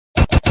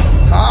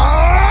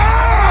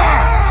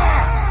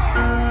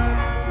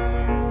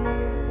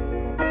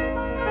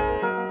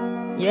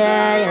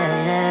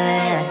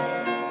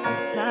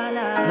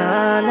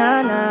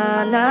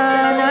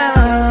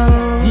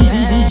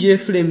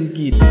stay flim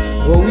kid.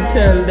 What we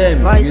tell them,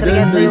 Voice you to don't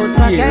get to know you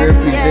stay again.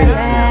 represent.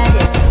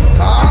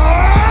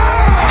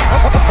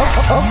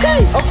 Okay.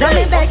 Tell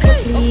me beg you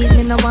please,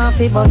 me no want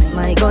fi bust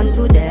my gun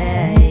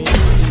today.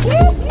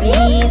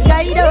 Please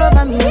guide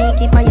over me,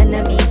 keep my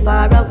enemies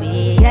far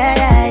away.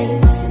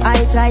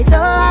 I try so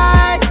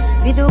hard,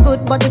 we do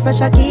good but the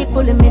pressure keep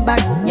pulling me back.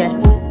 Yeah,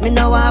 me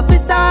no want to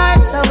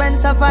start, so when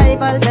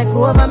survival take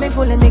over me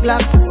full in the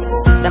glock.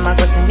 Them a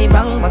go say me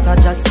wrong, but I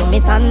just so me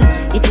tan.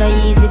 It no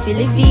easy fi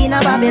live in a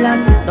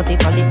Babylon. Not a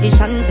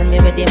politician tell me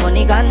where the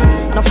money gone.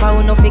 No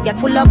foul, no forget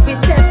full up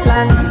with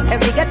Teflon.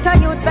 Every ghetto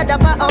youth fed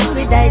up a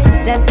hungry days.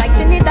 Just like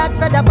Trinidad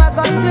fed up a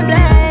guns we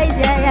blaze.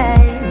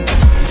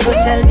 So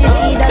tell the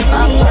leaders we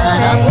need a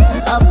shame.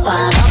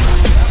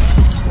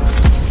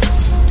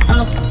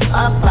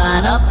 Up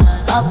and up.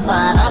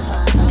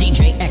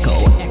 DJ Echo.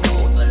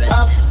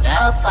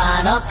 Up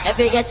and up.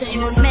 Every ghetto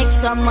youth make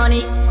some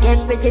money.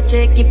 Get pretty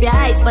chick, keep your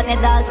eyes on the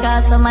dogs,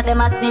 cause some of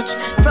them a snitch.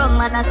 From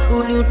man a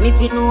school youth, me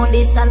fi know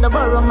this and the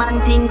borrow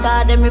man think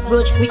cause them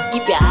reproach quick.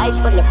 Keep your eyes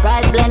on the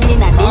price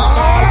blending and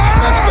disguise.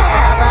 Touch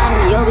cassava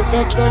and me always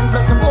say trend.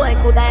 Plus no boy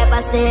could I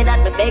ever say that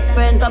my big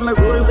friend come and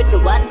rule with the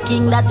one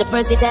king that's the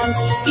president.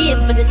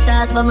 Aim for the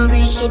stars but me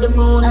reach to the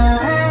moon.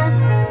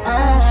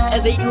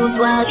 Every youth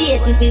while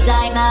latest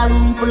designer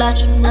room full of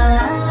shoes.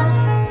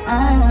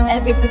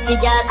 Every pretty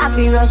girl I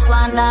feel rush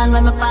one down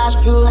when me pass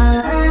through.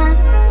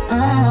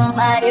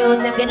 My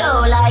youth, if you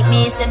don't like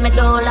me, say me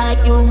don't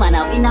like you. Man,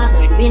 a winner.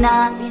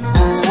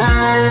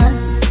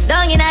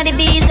 Down inna the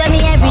bees with me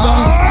every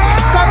day.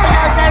 Couple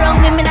hours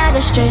around me, me nah go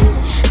straight.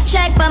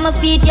 Check by my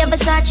feet, yeah,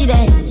 Versace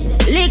there.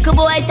 Little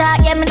boy talk,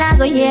 yeah, me nah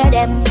go hear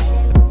them.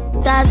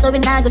 Cause so we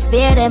nah go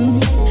spare them.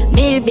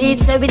 Mill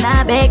beats, so we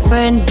nah beg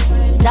friend.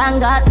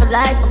 Thank God for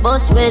life, my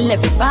boss will.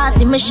 Every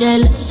party,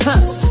 Michelle.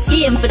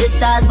 Aim for the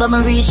stars, but me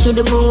reach to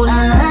the moon.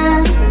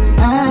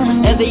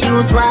 Every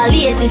youth while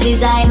latest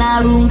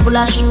designer room full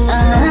of shoes.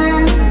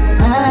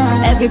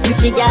 Every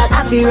pretty girl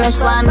I feel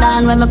rush one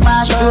down when me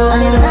pass through.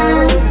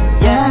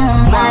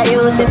 My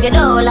youth, if you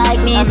don't like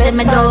me, say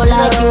me don't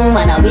like you.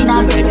 Man, a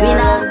winner,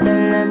 breadwinner.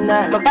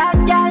 My bad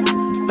girl,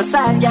 my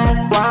sad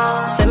girl.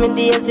 Wow. 7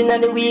 days in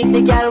the week,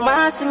 the girl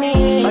wants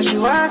me. But she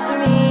wants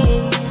me.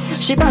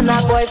 She brought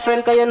her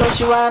boyfriend, cause you know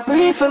she want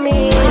pray for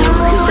me.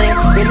 She say,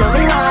 you know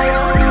me why.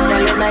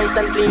 Girl, you're nice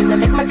and clean, I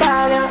make my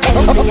call you.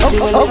 Anything you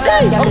do in this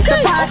life, girl, me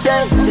support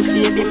you. Just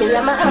see me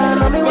and my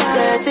arm, and me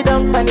say, sit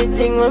down for the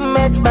thing with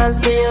me, it's spans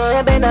for you.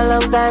 You been a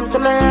long time, so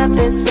me have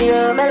this for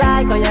you. Me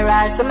like how you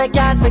ride, so me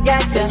can't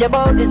forget you. You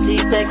bought the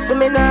C-Tex, so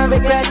me not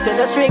regret you.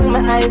 Just ring my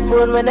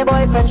iPhone when the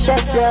boyfriend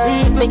stress you.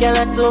 Leave me, girl,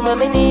 at home,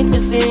 me need to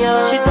see you.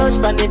 She touch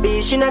on the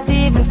beach, she not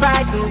even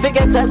frightened.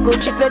 Forget her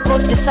good, she play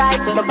good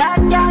disciple. My bad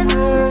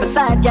girl,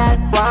 side girl,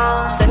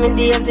 wow. 7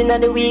 days in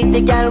the week,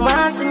 the girl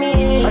wants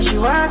me. But she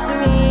wants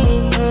me.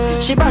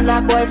 She brought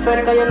her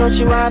boyfriend, cause you know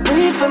she want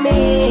pray for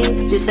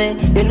me. She say,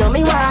 you know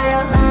me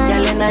why.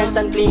 Girl, you're nice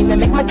and clean, I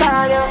make my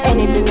call you.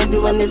 Anything you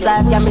do in this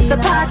life, can me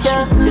support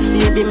you. Just see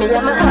it in me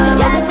and my heart.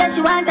 The girl said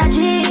she want a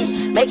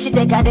G, make she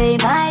take a day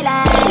in my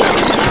life.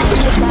 Put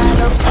the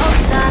car up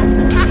outside.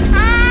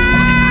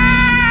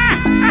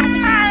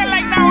 I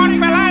like that one,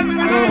 fellas.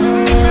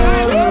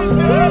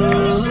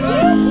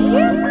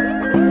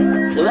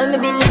 So when me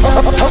build it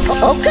up,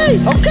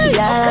 Okay.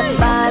 yeah,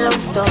 ball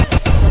out stuff.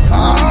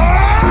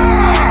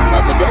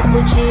 But me just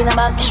put she in a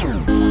back.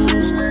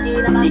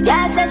 The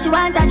girl said she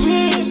want a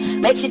G,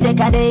 make she take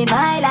a day in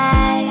my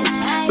life.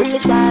 Bring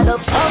it all up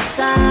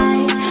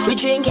outside. We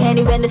drink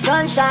any when the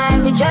sun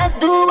shine. We just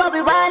do what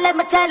we want, let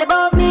me tell you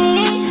about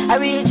me. I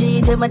real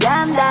G till my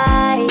damn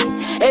die.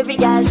 Every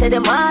girl say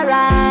them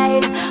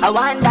alright. I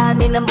want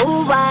down in the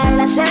move wild.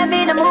 I say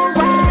me the move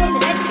wild.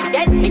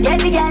 Me get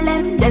the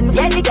gallem, then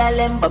get the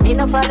gallem. But me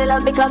no fall in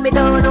love because me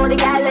don't know the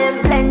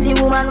gallem. Plenty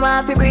woman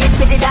want to breathe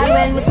for the dance.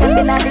 When me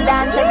stepping on the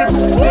dance, every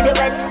get it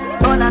wet.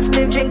 On a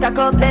still drink a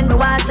cup, then me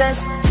want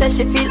cess. Says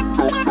she feel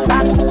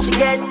back, she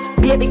get.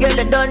 Baby girl,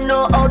 you don't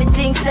know how the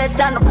things set.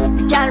 And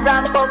can't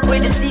ramp up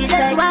with the season.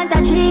 Says she want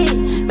a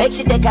G, make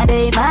she take a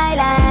day in my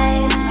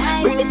life.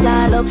 Bring it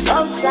all up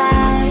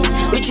outside.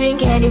 We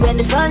drink any when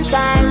the sun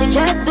shine. We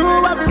just do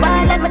what we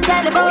want, let me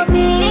tell you about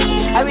me.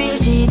 I real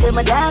G till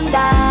my damn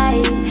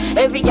die.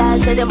 Every girl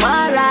say them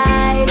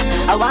alright.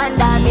 I want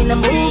them in the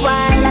move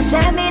while I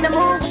say me in the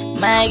move.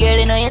 My girl,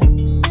 you know you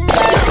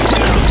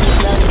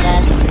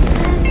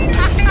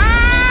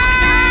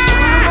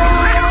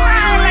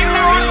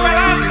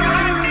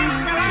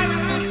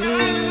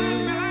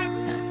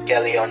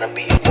Kelly on the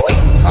beat, boy.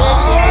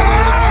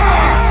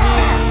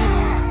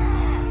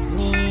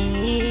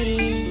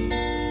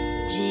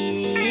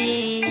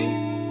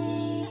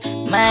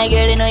 My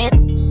girl, you know you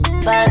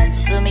bad,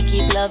 so me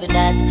keep loving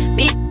that.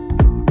 Beat,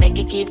 make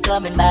it keep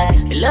coming back.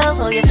 I love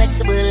how you're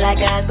flexible like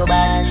a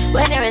cobalt.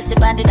 When you're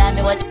resting on the dime,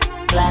 me watch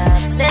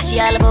clap. Say she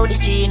all about the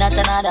G, not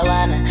another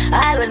one.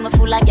 All when me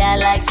full of girl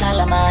like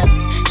Solomon.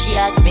 She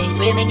asks me,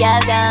 where me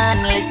girl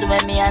gone? Listen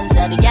when me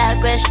answer the girl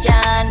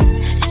question.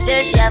 She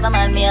says she have a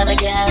man, me have a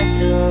girl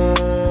too.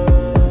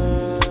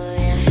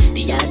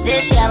 The Yeah,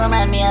 say she have a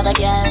man, me have a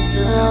girl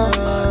too.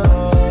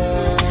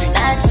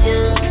 That's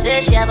you. Say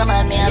she have a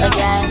man, me have a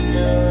girl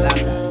too.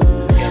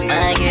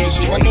 My girl,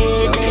 she won't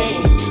leave me.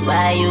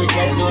 Why you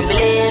just don't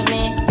believe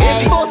me?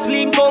 Every boss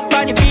link up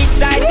on the beach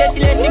side. Say she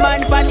let the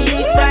man on the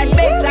east side,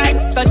 back side.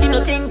 Cause she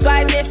no think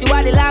twice, say she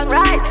want the long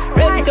ride.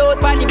 Rev it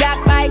out on the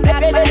black bike,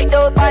 rev it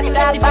out on the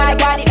black bike.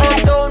 Got the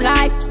uptown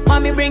life.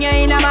 Mommy bring her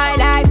into my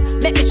life.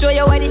 Let me show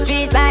you what the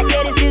streets like.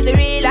 Yeah, this is the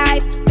real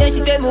life. Then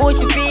she tell me what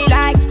she feel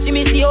like. She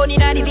miss the honey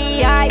and the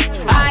beehive.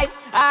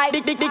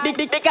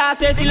 Big, because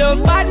say she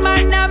love bad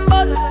man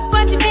numbers.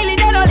 When she feeling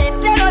dead all in.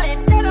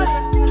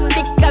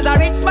 Because a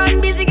rich man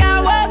busy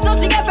can work, so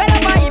she get fed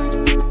up by him.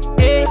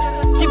 Hey,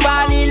 she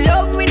fall in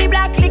love with the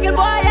black little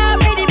boy and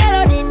with the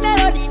melody.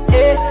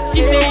 Hey,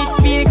 she say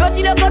it feel good,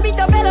 she no commit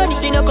no felony.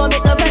 She no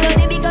commit no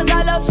felony because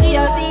I love she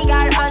a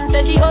cigar and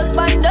say she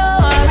husband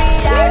don't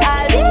read her.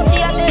 I'll be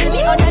she a tell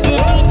me under the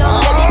sheet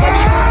up.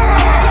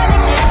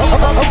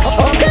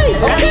 Okay.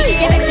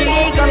 She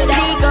wake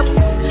up.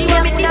 She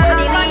want me to go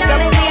the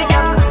wake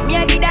up. Me a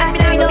get that, me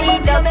like no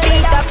eat up.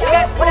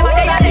 Whatever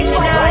they are, they should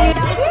know.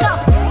 Stop.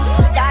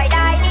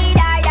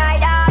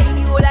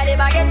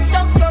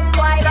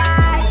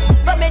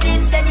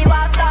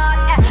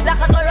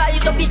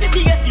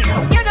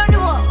 You don't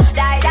know.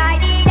 Die.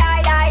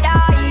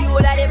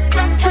 All of them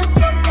jump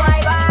from my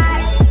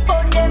bye.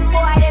 Put them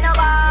boy, they no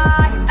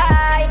bad.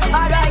 Aye,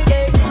 alright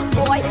then.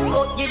 Boy, them go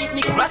get this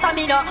nigga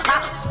rastamina.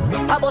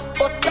 I bust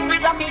the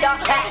rapida.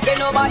 They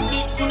know about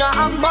this tuna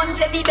and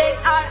months every day.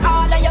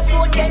 All of your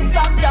boat get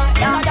fractured.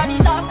 Yeah, that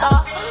disaster.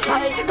 I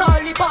call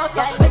the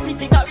pastor.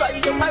 Everything I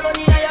rise up, I run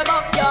in your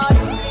backyard.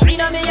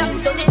 Inna me young,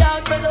 so the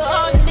dark press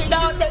on. The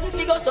dark, them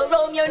figures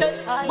around your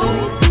nest.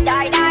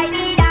 Die.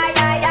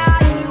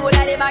 All of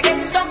them I get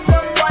shocked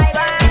from boy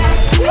bye.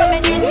 When me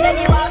this and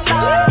you walk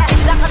down,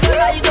 like a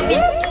surprise of me.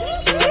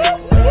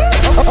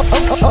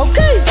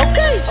 Okay.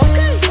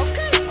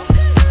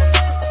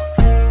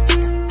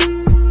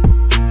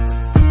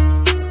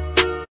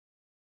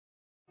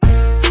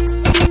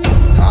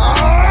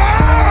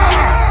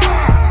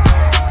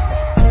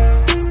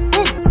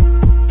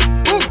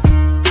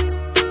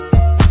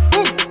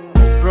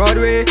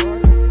 Broadway,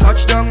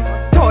 touchdown,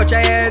 touch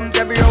your hands,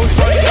 every house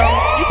burn down.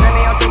 You send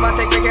me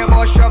automatic, make your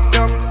boss shop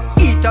down.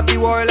 Eat up the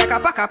world like a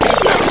pack of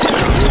pizza.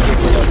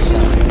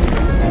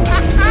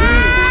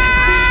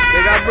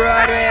 Big up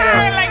Broadway,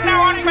 Like that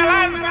one,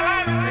 fellas.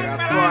 big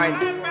up Point,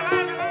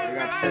 big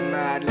up St.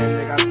 Madeleine,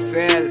 big up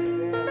Phil,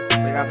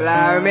 big up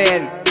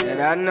Larmin. You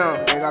don't know,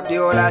 big up the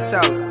whole of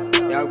South.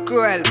 Yo,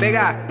 Cruel, big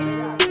up,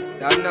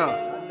 don't know.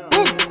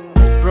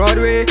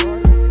 Broadway,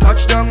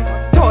 touchdown,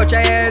 touch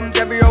your hands,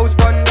 every house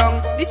burn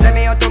down. The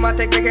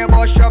semi-automatic make your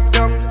boss shop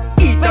down.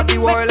 Eat up the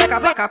world like a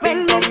pack of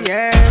ping pong,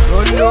 yeah.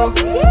 Rondo,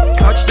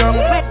 touchdown,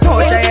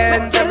 touch your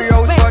hands, every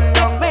house burn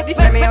down. The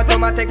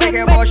semi-automatic make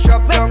your boss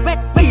shop down.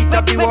 Eat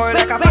up the world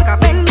like a pack of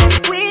ping pong. Me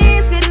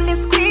squeeze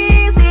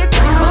it.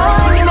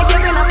 Boy, me make your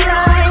brain a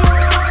fly.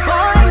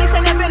 Boy, me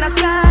send your brain a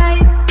sky.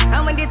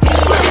 And when the thing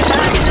was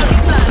time, you know the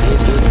plan.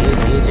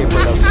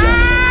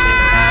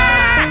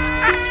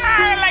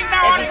 Like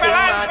that one,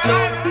 fellas.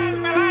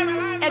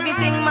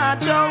 Everything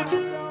march out.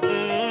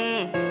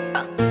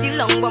 The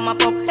long bomb a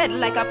pop head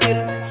like a pill.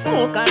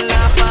 Smoke and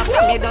laugh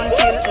after me done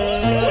kill.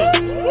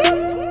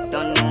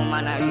 Don't know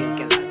man a real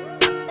killer.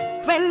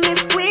 When me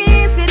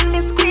squeeze it.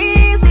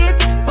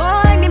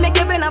 Boy, me make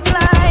your brain a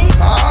fly.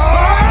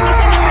 Boy, me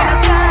send your brain a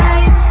sky.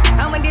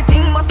 And when the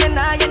thing must be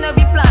now, you know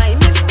be blind.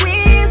 Me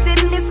squeeze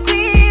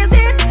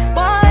it.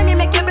 Boy, me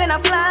make your brain a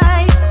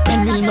fly.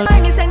 Boy,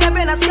 me send your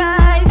brain a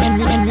sky.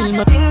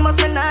 Thing must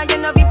be now, you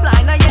know be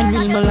blind.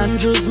 When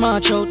Melandros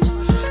march out,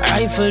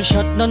 rifle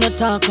shot, none of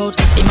talk out.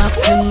 The map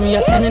when we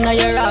are sending a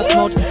your ass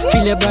mouth.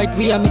 Feel it bright,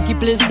 we are making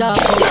place dark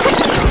out.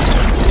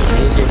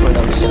 AJ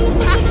Production.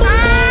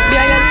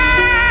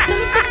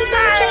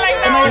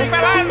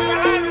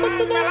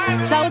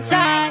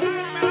 Southside,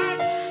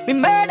 me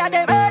murder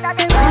them. I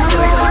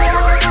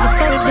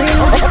said deal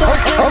with the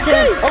AJ.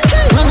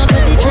 Run up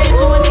with the train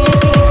to an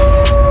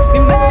 18. Me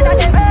murder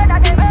them.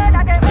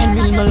 When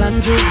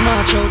Melandros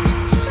march out,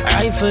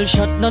 rifle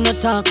shot, none of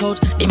talk out.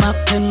 The map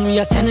 10, we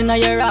are sending a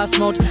your ass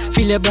mouth.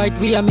 Feel it bright,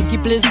 we are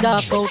making place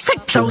dark out.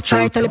 Sex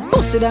outside, tell the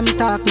pussy them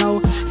talk now.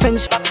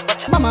 Fence,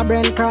 mama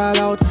brain crawl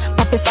out.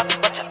 Papi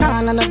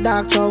can on a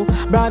dark show.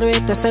 Broadway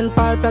to St.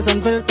 Paul,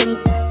 Pleasantville, think.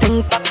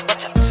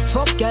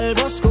 Fuck girl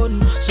boss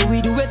gun, so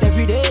we do it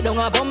every day, don't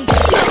a bum. Like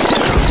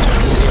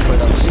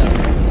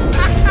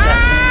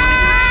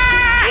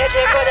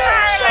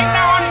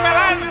that one,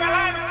 fellas.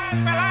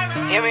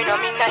 Here we know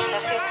me nine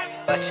stick.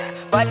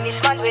 But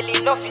this man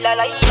really no feel like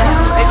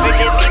every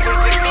day me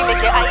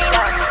make it island.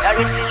 I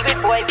still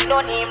with boy, we no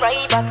name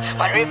right back.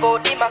 Man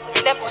report the Mac,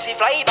 them pussy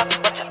fly back.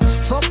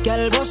 Fuck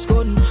girl boss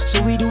gun,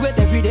 so we do it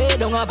every day,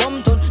 don't a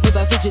bum ton.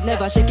 Never fidget,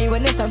 never shake it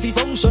when it's time for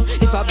function.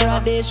 If a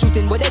broad day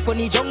shooting, but they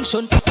funny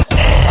junction.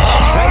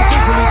 Rifle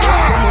fully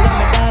custom, all of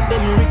my dog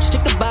them rich.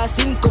 Check the boss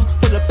income,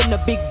 pull up in a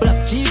big black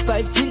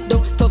G5 tint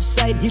down. Top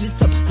side,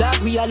 hilltop, dog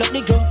we all up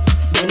the ground.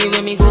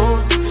 Anywhere me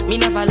go, me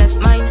never left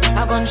mine.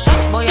 A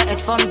gunshot, boy, I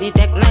head for from the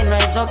tech 9,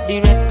 rise up the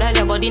reptile,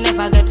 your body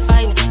never get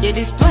fine. Yeah,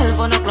 this 12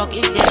 on o'clock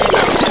is your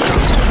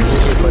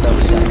music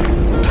production.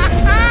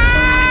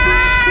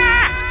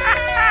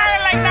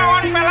 Like that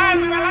one,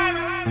 fellas.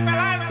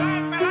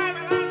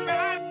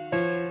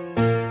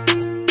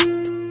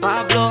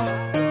 Pablo,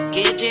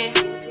 KJ,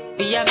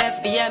 BMF,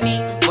 BME,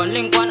 one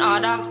link, one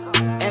order,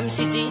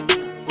 MCT,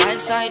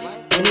 wild side.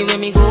 Anywhere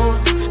me go,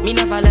 me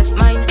never left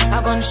mine.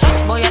 I gun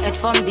shot boy head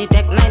from the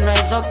tech 9,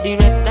 rise up the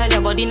reptile,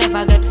 your body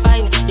never get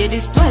fine. Yeah,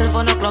 this 12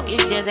 on o'clock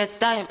is yeah that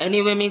time.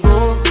 Anywhere me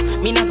go,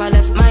 me never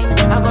left mine.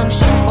 I gun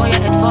shot boy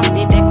head from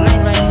the tech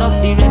 9, rise up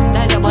the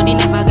reptile, your body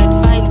never get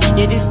fine.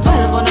 Yeah, this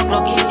 12 on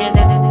o'clock is yeah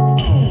that.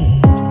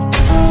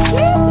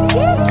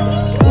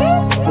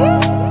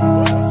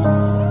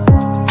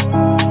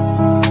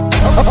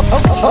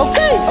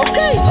 Okay.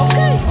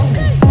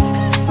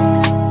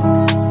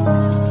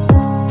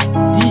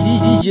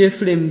 DJ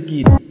Flame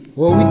Kid,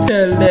 what we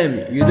tell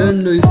them, you don't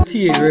know is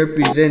still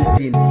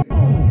representing.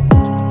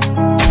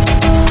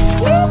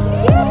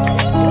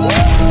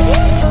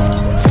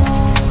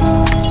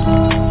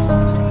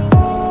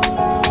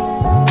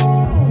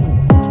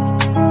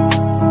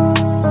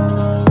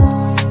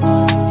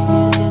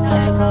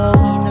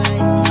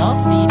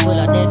 Enough people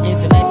are dead if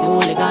you make the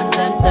hooligans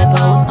them step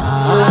out.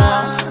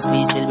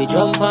 We still be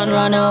jump and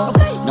run out.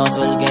 No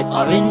soul get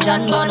orange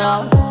and burn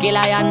out. Kill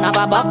I and have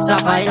a box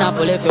of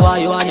pineapple. If you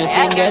want your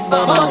thing get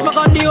bum out. Must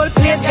on the whole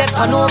place get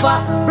turned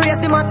over. Brace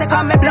the man take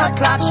on my blood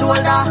clot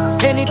shoulder.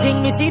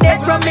 Anything me see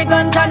dead from me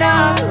gun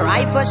turner.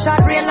 Rifle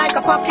shot rain like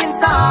a fucking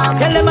storm.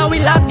 Tell them how we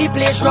lock the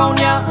place round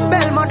ya.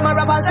 Belmont my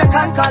rebels I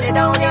can't call it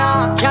down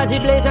ya. Jazzy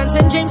Blaze and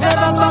St. James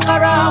never fuck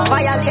around.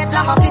 Violate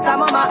la hockey ta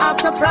mama have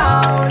to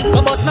frown.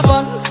 I bust my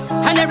gun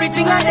and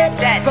everything I did.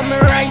 From me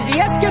rise the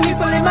SK me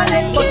full in my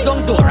leg. Bust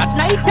down door at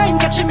night time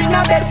catch him in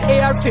a bed.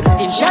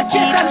 AR-15 shot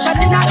chase and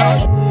shot in a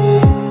head.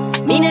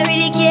 Me no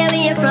really care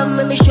where you from.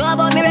 Me sure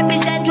about me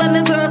represent where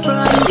me grow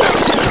from.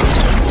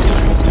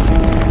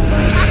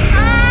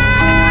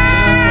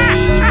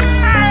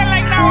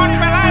 Like that one,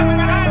 fellas.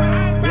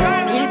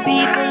 Love kill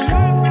people.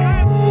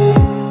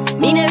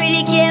 Me no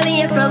really care where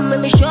you from.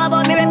 Me sure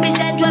about me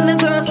represent where me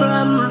grow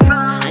from.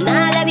 And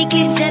all of the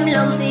kids them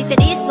long so if you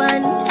this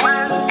one.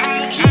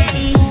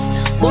 Hey,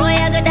 boy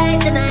I go die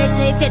tonight.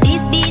 So if you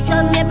this beat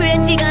on your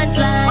brain fi gon'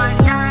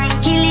 fly.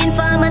 Killing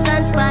farmers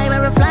and spy.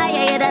 Where we fly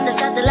higher than the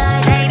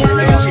satellite.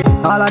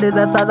 All of these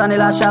stars and the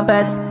last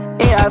champets.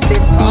 AR-15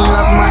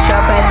 love my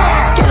chapet.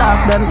 Kill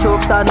off them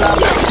troops and love.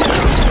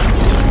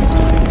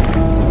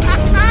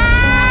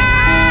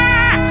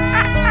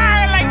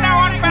 Like that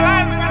one,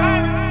 fellas.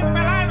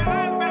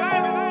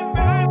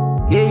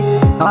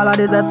 Yeah. All of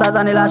these stars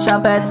and the last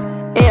champets.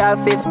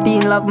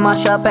 AR-15 love my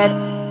chapet.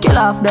 Kill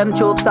off them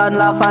troops and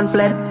laugh and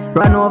fled.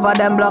 Run over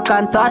them, block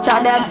and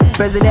torture them.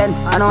 President,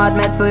 I know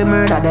admits we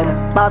murder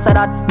them. Boss of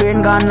that,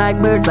 brain gone like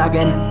birds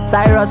again.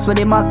 Cyrus with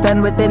the Mach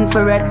 10 with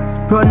infrared.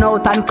 Run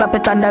out and clap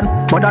it on them,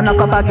 but don't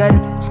knock up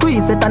again.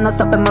 Squeeze it and not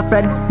stop it, my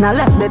friend. Now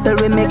left little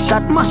we make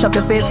shot, mash up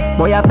your face.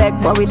 Boy I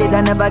beg, but we did I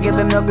never give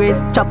him no grace.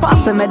 Chop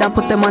off him head and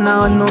put him on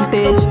an unknown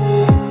page.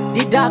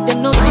 The dog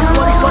them no give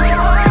one fuck.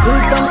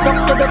 Who's done suck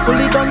so they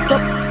fully done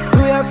suck. 2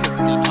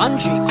 AR-15, 1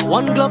 trick,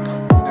 1 Glock,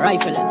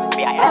 rifle.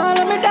 All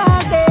of me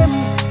dog them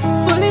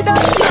fully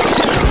done suck.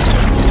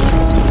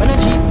 When a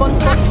cheese bun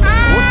spot,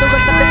 most of the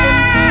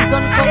MPs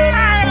on top.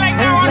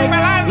 Hands like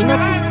in a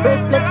freeze,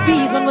 breastplate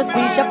peas when we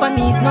squeeze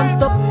Japanese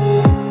non-stop.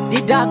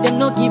 The dog them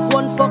no give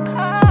one fuck.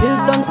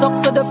 Pills done suck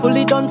so they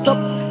fully done suck.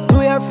 2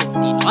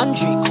 AR-15, 1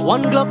 trick,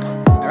 1 Glock,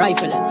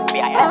 rifle.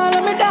 All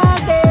of me dog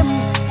them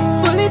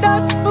fully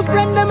done. My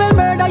friend them will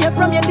murder you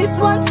from your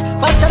distance.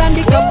 Faster than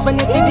the clock when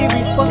you see the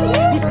response.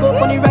 The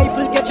scope on the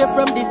rifle catch you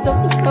from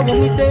distance. That's what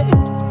we say.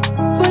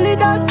 Fully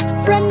done.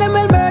 Friend them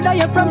will murder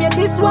you from your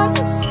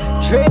distance.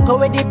 Draco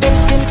with the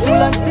built-in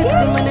tool and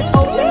system. And it's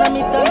out and I'm a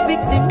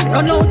victim.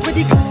 Run out with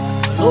the gun.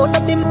 Load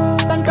up them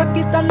and crack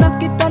it and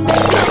knock it and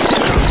then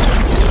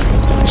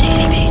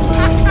Jelly beans.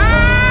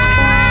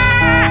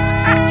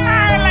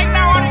 Like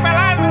that one,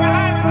 fellas.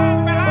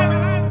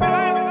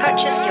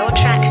 Purchase your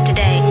tracks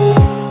today.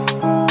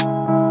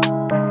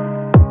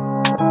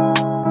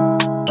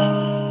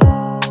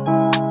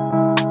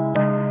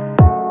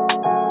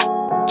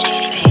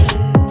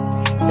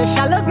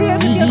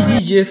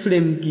 DJ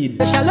Flame Kid,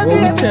 what we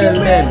tell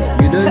them,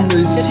 you don't know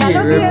is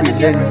still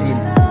representing.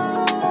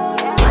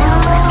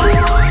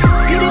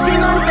 see the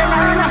team on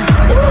Selena.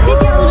 The big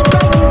girl with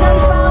Chinese and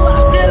flour.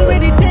 Grill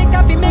with the take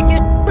off, he make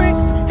it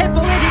bricks. Help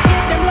with the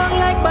take them long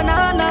like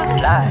banana.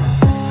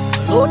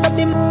 Load up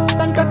them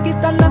and crack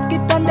it and knock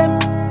it on them.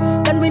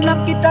 Then we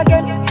knock it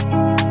again.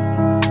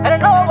 I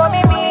don't know what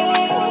me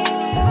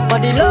mean.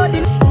 But the load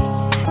him.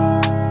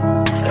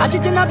 Catch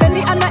it in a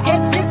belly and a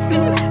exit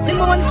split. See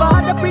my one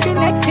father pretty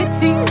next hit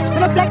scene.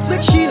 When I flex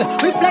with shield,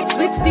 we flex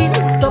with steel.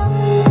 Stop.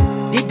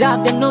 The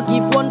dog them no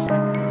give one.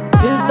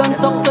 Pills done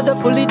suck so they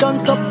fully done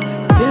suck.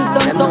 Pills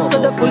done suck so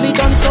they fully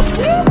done suck.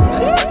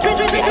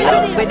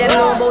 With them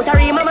know about a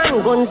rima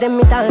man. Guns them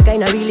with all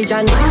kind of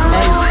religion.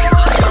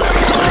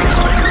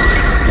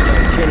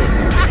 Trini.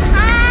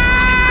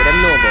 With them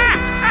know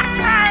about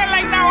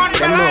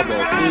them know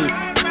about peace.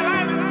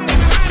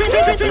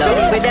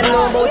 With them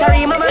know about a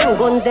rima man,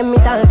 guns them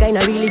meet all kind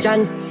of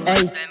religion.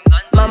 Hey,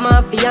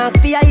 mama fi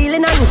ask fi a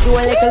healing and show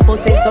a little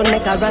pussy son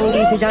make a wrong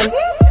decision.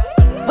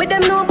 With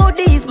them know about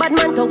these bad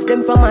man talks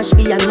them from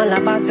Ashby and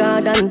Malabar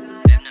Garden.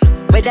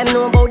 With them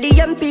know about the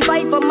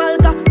MP5 from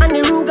Malta and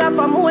the Ruger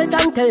from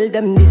Walton. Tell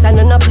them this and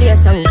another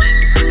place song.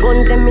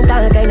 Guns them meet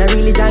all kind of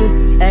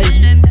religion.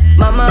 Hey,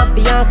 mama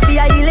fi ask fi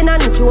a healing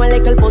and show a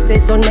little pussy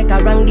son make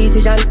a wrong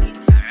decision.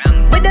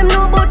 With them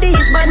know about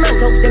these bad man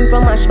talks them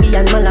from Ashby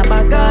and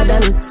Malabar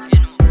Garden.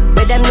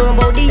 With them know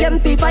about the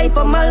MP5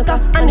 from Malta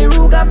and the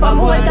Ruger from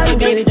Walton.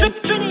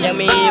 Yeah,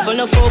 me even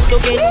no folk to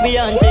get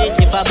beyond it.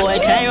 If a boy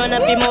try run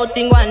up him out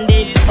in one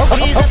day,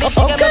 squeeze a bitch,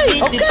 get my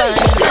beat it fine.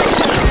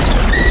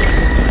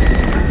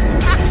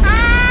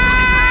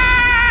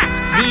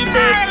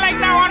 Like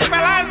that one,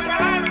 fellas.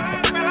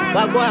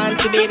 What go on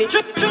to baby?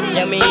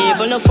 Yeah, me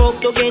even no folk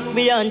to get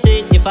beyond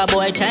it. If a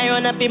boy try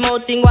run up him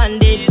out in one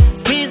day,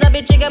 squeeze a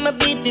bitch, get my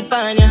beat it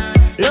pan ya.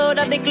 Load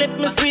up the clip,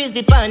 me squeeze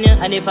it pan ya.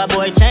 And if a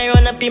boy try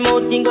run up him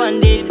out in one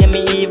day, yeah,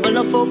 me even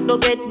no folk to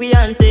get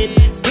beyond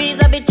it. Squeeze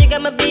a bitch,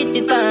 get my beat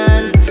it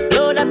pan.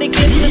 Load up the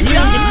clip, me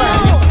squeeze it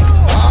pan ya.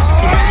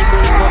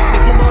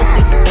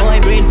 Boy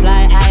brain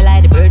fly, I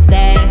like the birds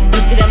there.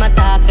 You see them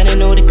attack and I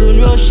know they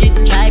couldn't rush it.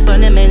 Try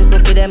on them ends, go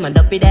for them and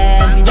up it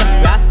them.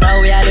 Rasta,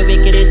 we are the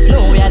wickedest,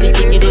 no, we are the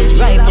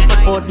sickest. Right up the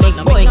court, make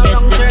boy get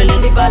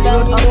syphilis.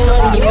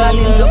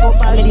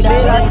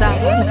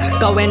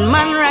 Cause when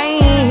man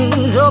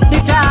rise up the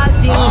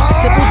charting,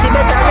 say pussy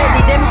better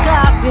ready them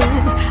coughing.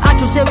 I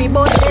to say we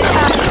both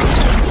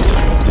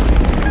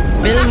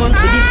Belmont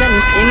we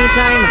defense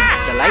anytime.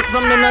 The light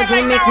from the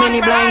nozzle make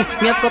many blind.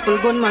 Me have couple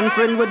gunman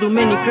friend we do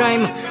many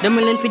crime. Them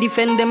willing to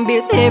defend them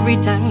base every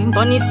time.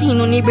 Bunny scene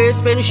on the bear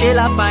spend shell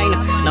a fine.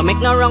 Now make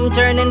no wrong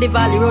turn in the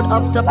valley road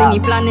up top. Any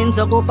planning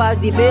so go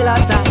past the Bella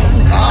sign.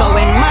 Cause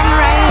when man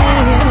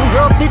rise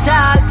up the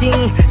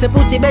charting, say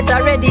pussy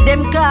better ready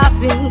them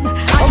coughing.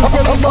 I to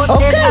say we both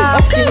dead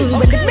acting.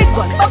 When the big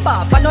gun pop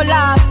off and no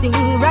laughing.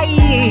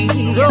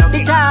 Rise up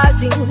the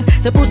charting,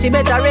 say pussy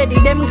better ready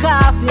them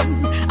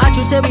coughing. I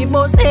to say we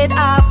both head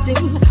after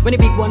when the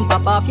big one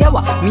pop off, yeah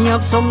what? Me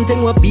have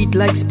something what beat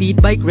like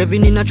speed bike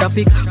revving in a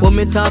traffic. What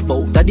me talk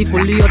about, that the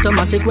fully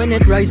automatic. When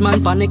it rise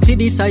man panic, see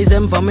the size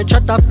them from me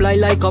chatter fly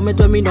like comet.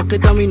 When me knock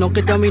it and we knock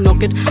it and we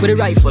knock it. With the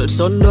rifle,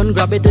 son don't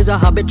grab it, is a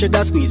habit.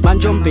 Trigger squeeze, man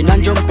jumping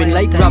and jumping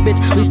like rabbit.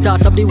 We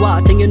start up the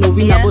war thing, you know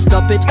we never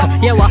stop it.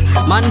 Yeah what?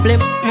 Man play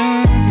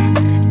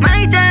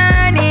my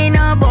journey,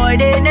 no boy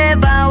they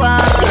never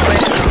walk.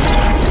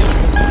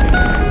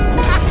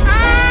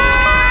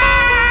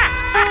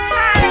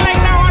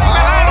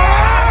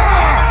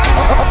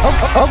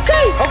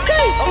 Okay.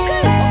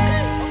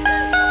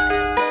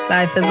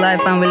 Life is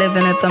life and we live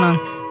in it,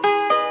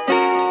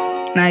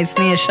 Nice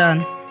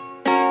nation.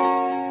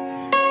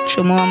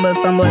 Show me humble,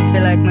 some boy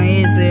feel like no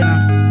easy,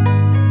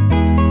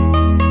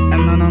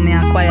 Them don't know me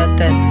a quiet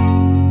test.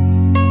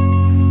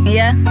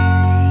 Yeah.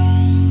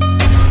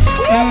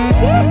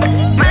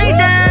 My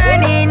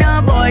journey,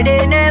 no boy,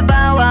 they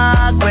never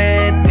walk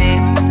with me.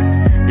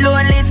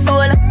 Lonely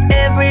soul,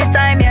 every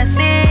time you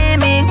see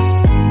me.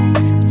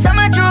 Some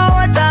a true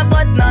water,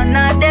 but none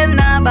of them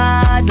not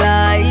bad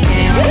like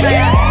me.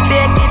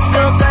 Take it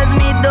slow, cause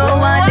me don't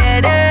want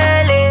it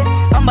early.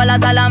 Humble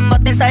as a lamb,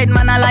 but inside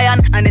man a lion.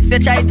 And if you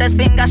try to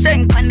finger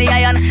shrink on the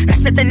iron,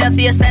 rest it in your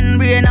face and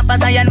brain up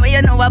as iron. What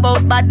you know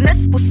about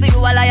badness, pussy you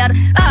a liar.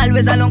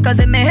 Always alone cause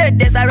in my head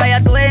there's a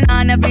riot going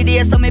on every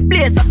day. So me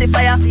blaze up the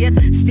fire.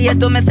 Stay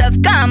to myself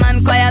calm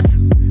and quiet,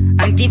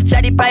 and give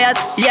charity prayers,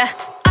 yeah.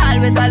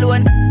 Always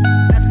alone,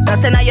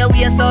 nothing on your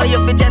way, so you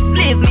fi just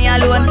leave me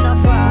alone.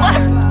 What?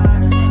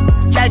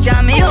 Try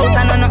jam me out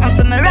and know nothing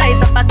for me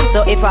rise up.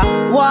 So if I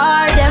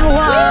war them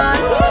one,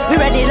 we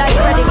ready like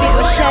ready big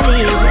for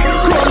Shelly.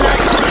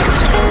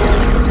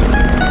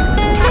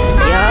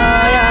 Yo,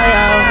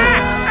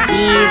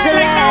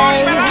 easily,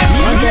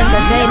 don't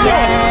entertain,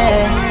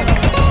 yeah.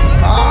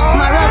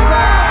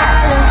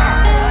 Maraval,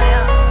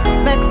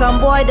 make some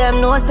boy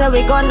them know say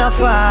we gonna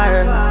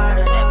far.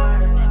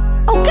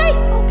 Okay.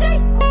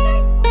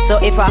 So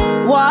if I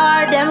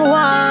war them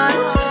one,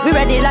 we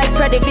ready like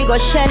Freddy Big or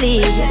Shelly.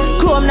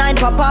 Chrome 9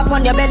 pop up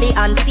on your belly,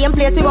 and same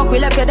place we walk, we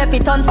left your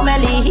depth on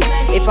smelly.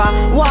 If I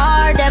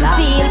war them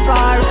feel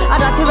far, I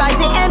got to rise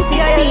the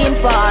M16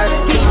 far.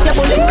 Beat your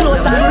bullet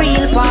close and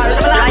real far.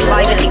 Fly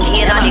by the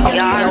kid and the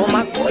yard. Oh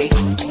my boy,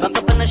 back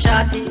up on the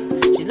shotty.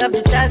 She love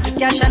the styles, the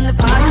cash and the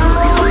party.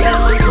 She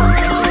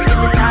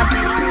feeling naughty.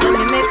 Let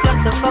me make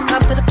love to fuck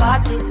after the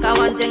party. Cause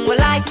one thing we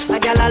like, a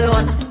girl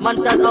alone.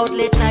 Monsters out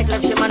late night,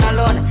 left she man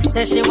alone.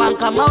 Say she want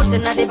come out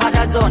in the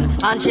bad zone.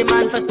 And she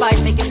man for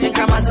spice, make him drink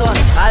Amazon.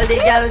 All the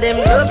girl them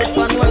love it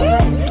on one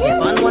side,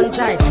 if on one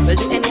side. We'll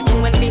do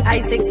anything when the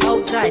I6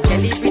 outside.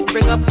 Kelly beats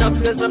bring up tough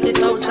girls from the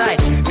south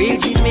side. Real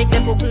G's make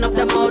them open up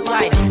their mouth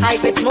wide. High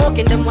grade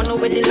smoking them one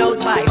with the loud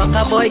pipe. Fuck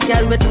a boy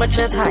girl with my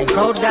chest high,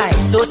 proud guy.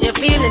 Don't you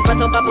feeling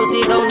but up a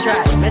pussy don't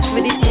try. Mess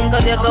with the team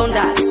cause you're gon'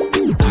 die.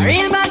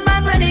 Real bad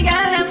man when the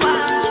girl them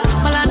wild.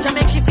 Melantra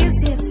make she feel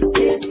safe.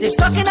 Still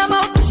stuck in her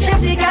mouth, she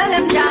the girl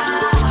them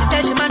jam. She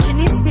tell she man she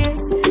needs space.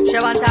 She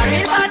want a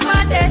real bad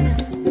man then.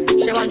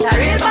 She want a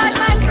real bad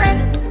man friend.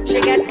 She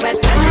get wet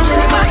when she's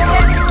in the back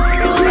then.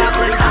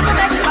 Trouble come and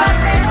make she back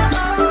then.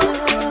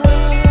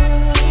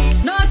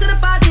 No, so the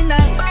party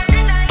nice.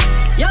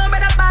 You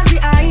better pass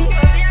the ice.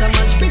 So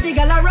much pretty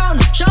girl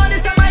around. Show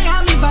this a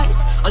Miami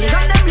vibes. Only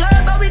got them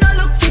love but we don't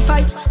look for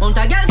fight.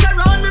 Want a girls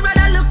around, we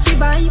rather look for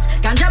vibes.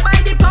 Can't you buy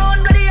the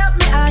pound, ready up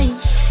my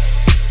eyes.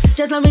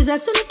 Just love is a in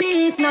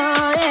peace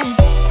now,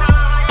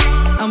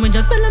 yeah. And we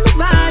just feeling my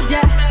vibes,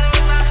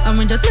 yeah. And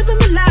we just living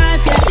my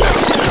life, yeah.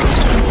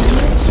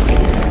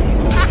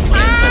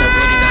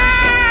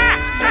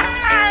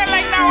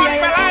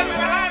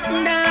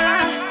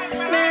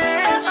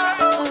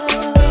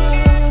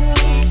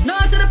 No,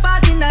 so the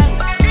party nice.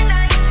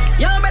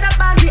 You better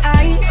pass the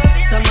ice.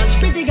 So much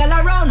pretty girl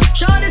around.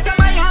 Show this a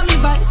Miami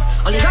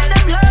vibes. Only got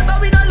them love, but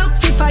we don't look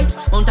for fight.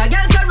 Want a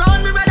girls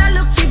around, we rather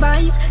look for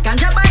vibes. Can't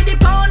you buy the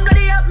pound,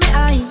 ready up my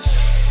eyes.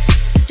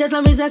 Just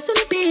love is a in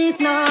peace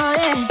now,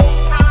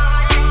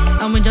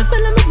 yeah. And we just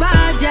feeling my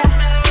vibes,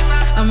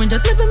 yeah. And we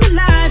just living my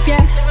life,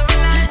 yeah.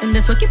 And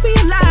that's what keep me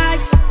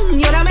alive.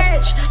 You're the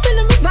match,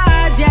 feeling my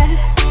vibes,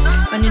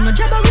 yeah. And you know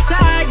job on my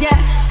side, yeah.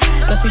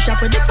 Cause we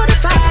shop with it for the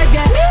 5,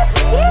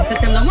 yeah.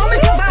 System don't want me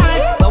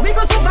survive, but we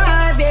gon'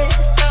 survive, yeah.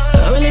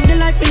 So we live the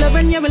life we love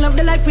and yeah, we love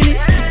the life we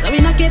live. So we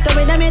not cater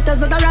with the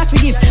haters, not the rest we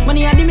give.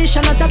 Money and the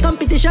mission, not a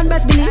competition,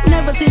 best believe.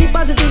 Never see the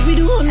positive, we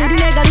do only the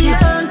negative.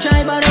 Don't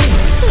try but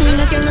we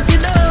not care if you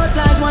don't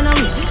like one of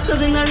me.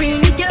 Cause we not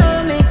really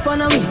care, make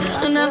fun of me.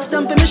 And I'm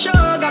stumping my show,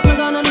 got my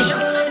gun on me.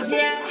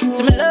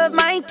 So me love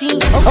my team.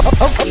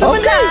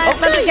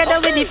 Okay. Together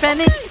we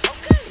defend it.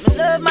 So me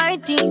love my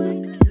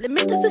team.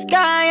 Limit is the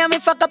sky, and me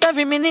fuck up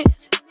every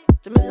minute.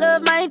 So me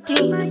love my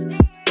team.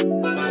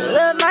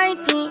 Love my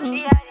team.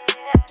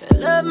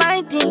 Love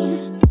my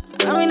team.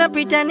 And we not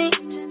pretend it.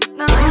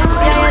 No,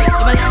 yeah,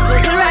 my land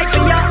was the right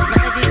for ya. My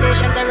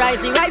hesitation to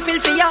rise the rifle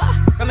for ya.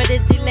 From a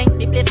this length,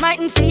 the place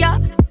mightn't see ya.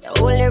 The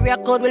whole area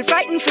code will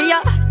frighten for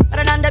ya.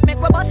 Other than that, make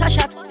we bust a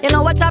shot. You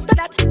know what's after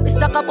that? We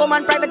stuck up home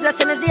and private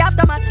lesson is the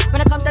aftermath.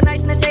 When it comes to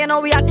niceness, you know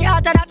we at the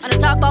heart of that. And I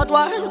talk about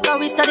war, cause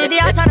we study the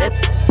art of that.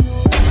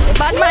 The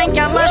bad mind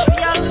can mash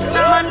me up,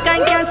 the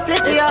mankind can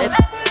split me up.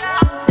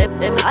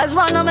 As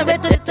one on my way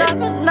to the top,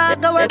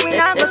 not go work, we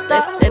not go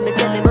stop. Let me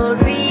tell you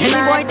about real. Any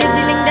boy is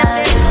dealing them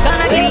dead.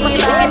 Gonna get pussy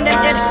sticking them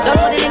dead. Don't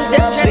know the links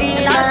them check.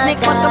 And all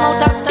snakes must come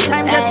out after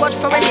time. Just watch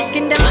for any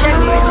skin them check.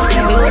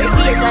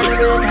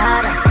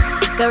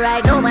 Cause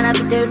right now man I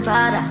be third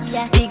father.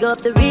 Big up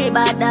the real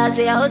bad dogs.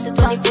 They hustle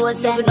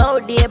 24/7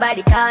 out there by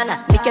the corner.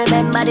 Me can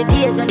remember the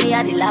days when we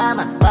had the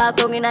llama. Walk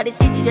down in the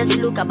city just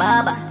to look a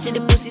barber. See the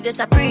pussy just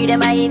a pre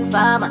them I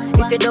informer.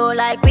 If you don't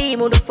like me,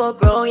 move the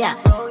fuck round ya.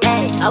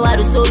 Hey, I want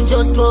the sun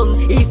just come.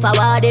 If I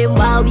want them,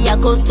 wow, we are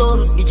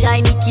custom. The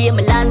Chinese came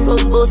land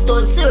from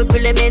Boston.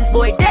 Circle immense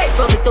boy dead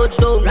from the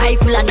touchdown.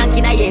 Rifle and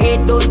knocking at your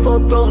head, don't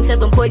fuck round.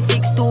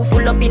 7.62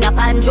 full up in a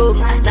panjum.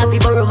 Nappy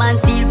borrow man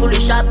steal full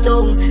of shop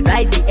down.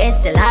 Rise the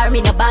SLR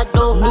in a back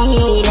down.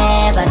 Me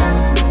never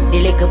know. The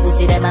little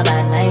pussy them a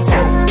bad my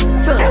son.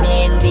 From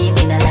me and me,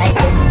 me not like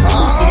them.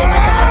 Pussy them a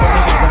talk for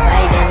me, I go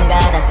fight them.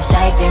 God have to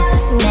strike them.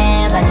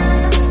 Never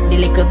know. The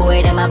little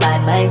boy them a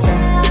bad my son.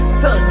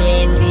 From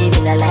me and me, me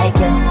not like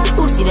them.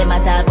 Pussy them a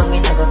talk for me,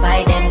 I go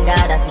fight them.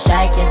 God have to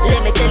strike them.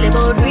 Let me tell you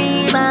about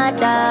real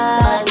matter.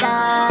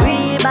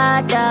 Real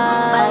matter.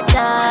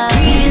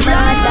 Real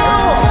matter.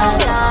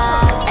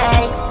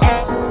 Hey,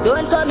 hey.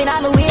 Don't come in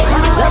on the way.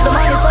 Love the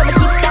money so me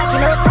keep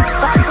stacking up.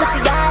 Bad pussy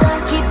girl,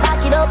 keep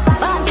backing up.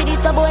 Man for this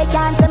the boy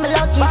can't say me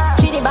lucky.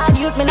 Trinibad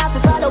youth me not fi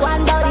follow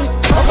one body.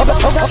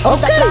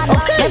 Okay.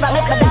 Never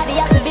met my daddy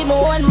have to be my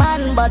own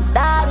man. But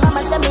dog,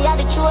 mama say me had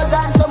the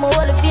chosen. So me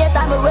hold the faith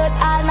and me work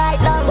all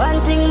night long. One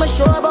thing me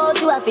sure about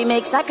you, have to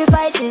make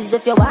sacrifices.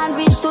 If you want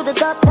reach to the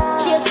top,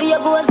 chase for your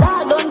goals,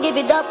 dog, don't give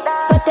it up.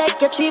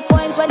 Protect your 3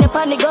 points when you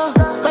pan the go.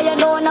 Cause you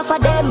know enough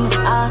of them.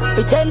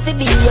 Pretend to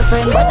be your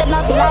friend, but they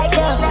not like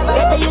you.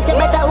 Better you to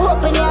better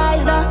open your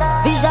eyes now.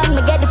 Vision,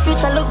 me get the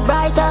future look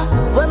brighter.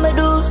 What me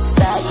do?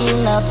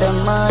 Stacking up the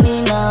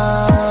money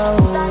now.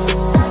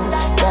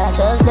 Can't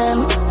trust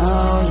them,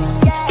 oh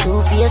yeah.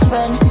 Two-faced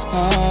friend,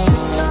 hey.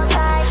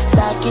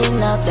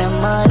 Stacking up the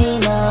money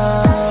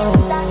now.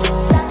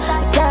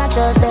 Can't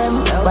trust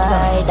them,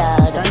 why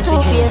dog?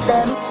 Two-faced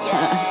them,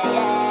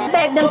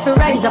 beg them to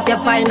rise up your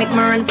file, make me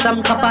run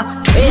some copper.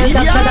 Real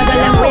doctor, that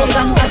them wake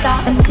and butter.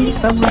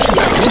 From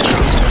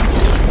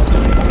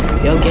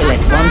yo, okay,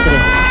 let's one to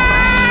it.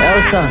 Yo,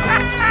 son,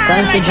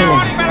 time for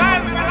drilling.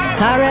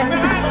 Karen.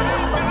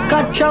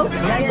 Cut throat.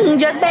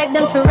 Just beg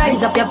them to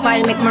rise up your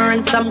file, make me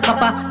run some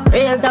copper.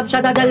 Real top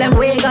shot of them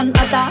wig and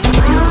butter.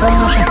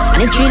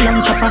 And it chill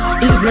and chopper.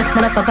 Eveless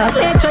motherfucker.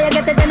 Make sure you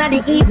get it in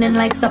the evening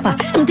like supper.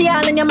 Empty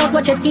all in your mouth,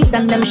 watch your teeth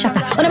and them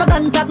shatter. When them a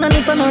contact, no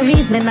need for no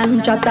reasoning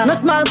and chatter. No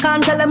small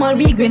can't tell them all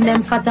we green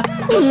them fatter.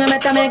 I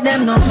better make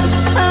them know.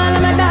 All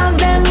of my dogs,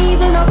 them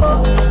evil no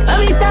fuck. When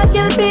we start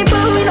kill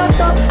people, we don't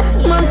stop.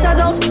 Monsters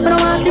out, we don't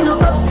want to see no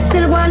cops.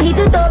 Still one hit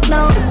it up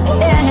now.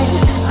 Yeah.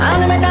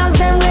 All of my dogs,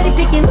 them ready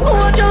for kill.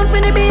 Watch out for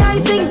the beat.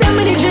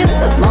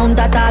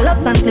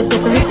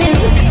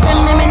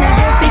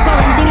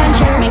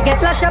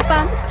 lash up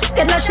on.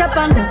 Get lash up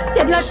on them,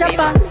 get lash up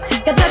on.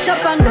 Get lash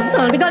up on them,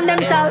 all we gun them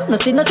tall. No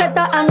see no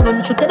setter and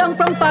gun, shoot it down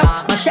from far.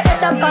 Mash your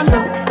head up on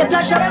them, get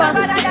lash up on.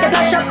 Get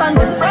lash up on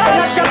them,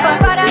 get lash up on.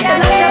 Get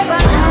lash up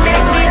on.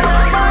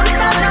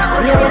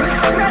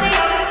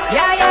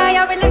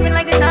 Yeah, we living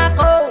like the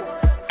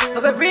narcos.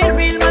 But we're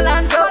real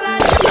Melandro.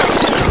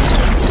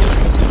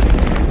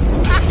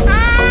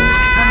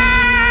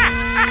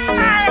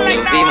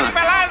 B-man,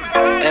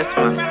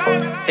 S-man,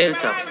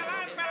 Hilltop,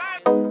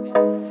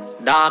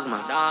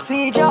 Dogman.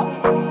 See Joe,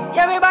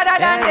 yeah we better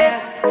than them.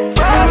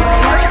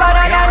 Yeah we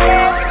better than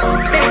them.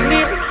 Big me,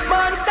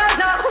 monsters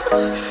out,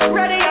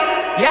 ready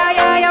up.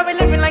 Yeah, we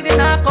living like the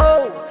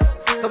narcos.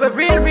 Cause we're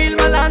real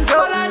Melandro.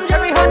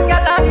 Every hot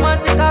girl and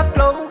want take off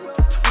clothes.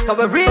 Cause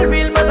we're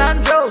real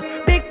Melandros.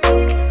 Big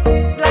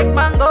like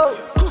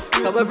mangoes.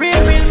 Cause we're real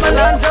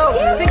Melandro.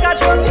 Think I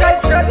don't try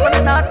shirt when the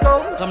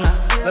narcos.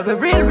 But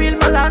we're real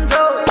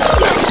Melandro.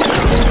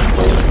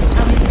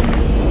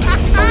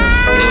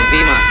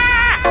 B-man,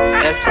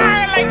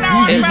 S-man,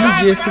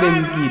 DJ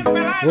Flame Kid.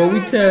 What we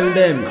tell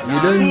them, you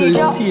don't know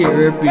it's TA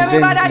representing.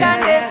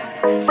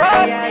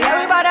 Yeah,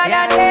 we better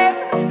than them.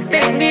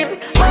 Big name,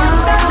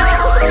 monsters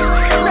out.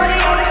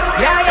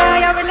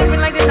 Yeah, we living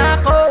like the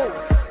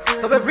narcos.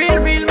 Cause we're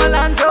real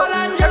Melandro.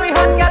 Every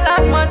hot girl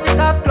and want take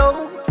off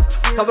clothes.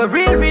 Cause we're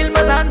real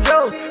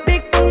Melandros.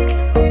 Big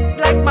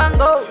like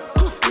mangoes.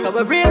 Cause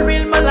we're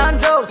real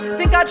Melandros.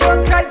 Think I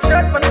don't try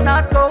shirt when the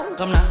not go.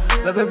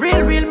 But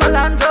we're real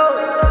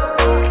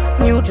Melandros.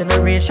 New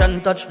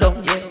generation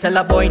touchdown. Tell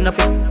a boy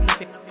nothing.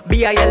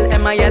 B-I-L,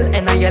 M-I-L,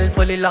 N-I-L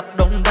fully locked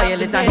down.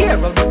 Dial it and hear a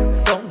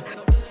sound.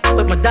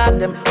 With my dad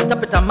them,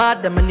 top it and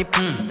mad them. And if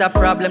it's a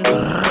problem,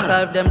 they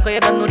solve them. Cause you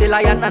don't know the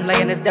lion and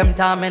lioness them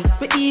torment.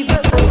 We evil,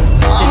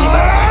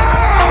 Trinibad.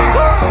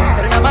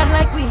 They're in a bad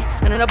like we,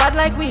 and in a bad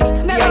like we.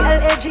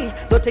 B-I-L-A-G,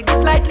 don't take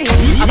this lightly.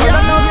 I'm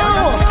gonna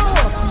know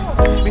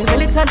real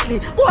militantly,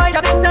 why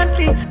up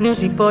instantly.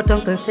 News report,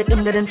 uncle said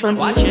them dead in front.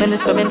 Men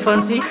is from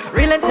fancy.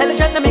 Real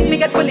intelligent, they make me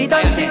get fully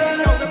dancing.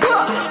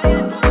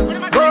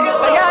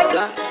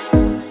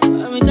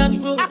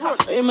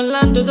 In my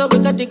land, does we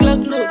got the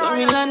Glock load. When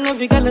we land,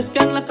 every girl a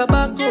scan like a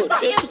barcode.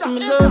 Straight pussy me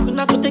love,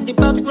 and I could take the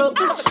back road.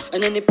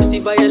 And any pussy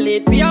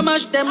violate, we a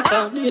mash them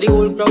down. Hear the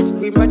whole crowd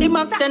scream for the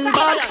Mac 10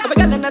 ball. Every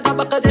girl in the top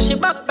because she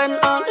back bend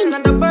on.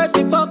 And the birds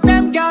we fuck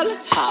them girl.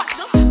 Ha,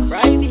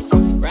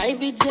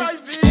 private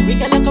jets. Every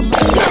girl a come.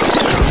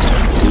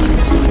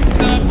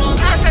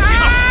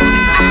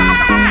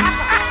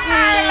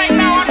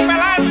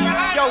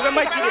 Yo, we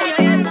might get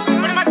it.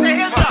 What am I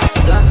saying?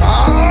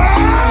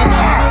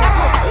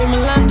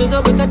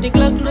 We got the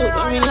Glock load.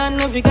 When we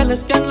land, every girl a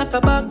scan like a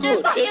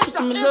barcode. Straight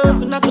pussy me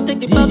love, and I could take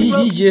the back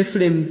road. DJ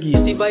Flame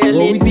Kid. What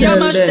we tell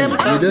them, you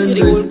don't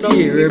know it's TA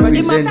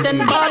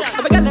representing.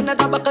 Every girl in the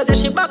top because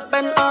she back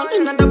bend on.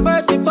 And the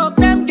birds we fuck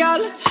them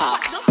girl. Ha,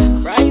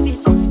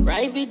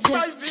 private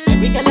jets.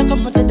 Every girl I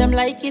come to them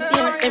like it,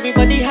 yes.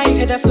 Everybody high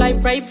head a fly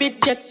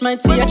private jets.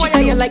 Might see a chick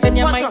you like and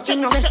you might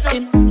invest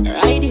in.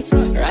 Ride it,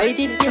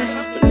 yes.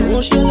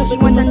 She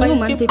want a new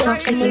man to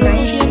fuck she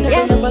tonight.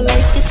 Yeah.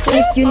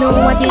 If you know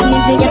what it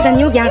means, we get a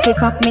new girl to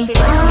fuck me.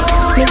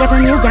 Me get a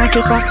new girl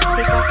to fuck.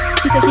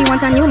 She said she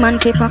want a new man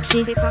to fuck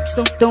she.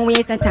 So don't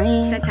waste her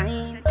time.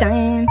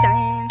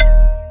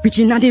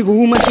 Reaching out the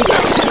room and she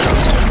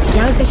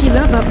girl say she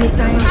love up me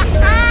style.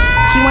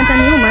 She want a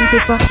new man to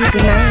fuck she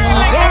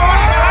tonight. Yeah.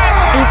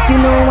 If you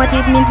know what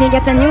it means, me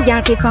get a new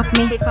girl to fuck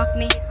me.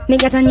 Me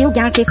get a new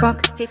girl to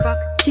fuck.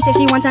 She say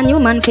she want a new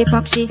man to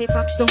fuck she.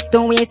 So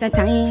don't waste her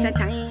time.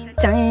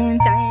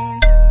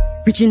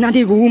 Reaching out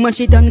the room and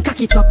she done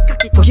cock it up.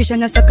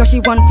 Position herself cause she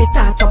want to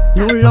start up.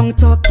 No long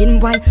talking,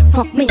 why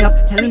fuck me up?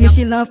 Tell me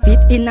she love it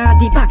in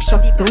the back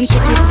shot. Don't take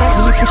it like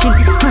me pushing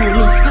it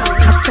honey.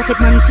 Hot chocolate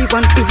man she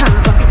want to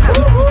have.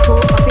 Cocky stick go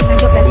up in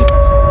your belly.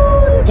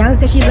 Girl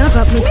say she love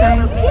up me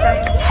style.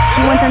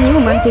 She want a new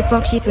man to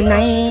fuck she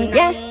tonight.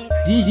 Yeah.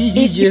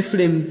 DJ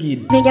Flame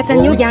Kid. Me get a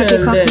new girl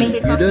to fuck me.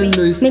 You don't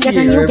know it's me get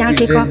a new girl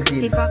to fuck.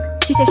 representing.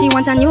 She say she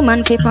want a new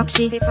man to fuck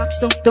she.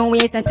 So don't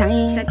waste her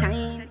time.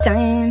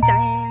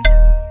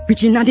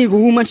 Reaching out the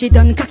room and she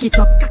done cock it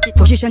up.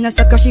 Position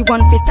herself cause she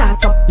want to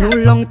start up. No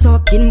long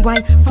talking, why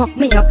fuck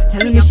me up?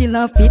 Tell me she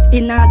love it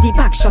in the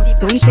back shot.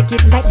 Don't take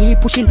it like me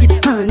pushing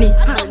it honey.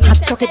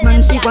 Hot chocolate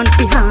man she want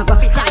to have.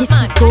 Cocky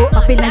stick go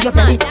up in your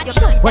belly.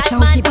 Watch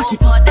how she back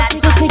it up.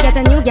 Me get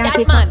a new girl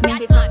to fuck me.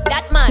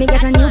 Me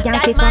get a new girl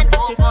to fuck.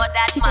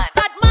 She says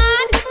that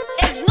man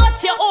is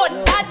not your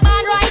own. That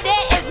man right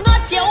there is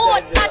not your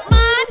own. That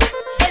man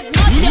is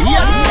not your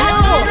own. That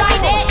man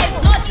right there is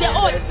not your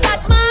own.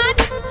 That man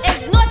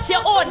is not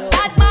your own.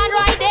 That man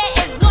right there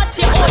is not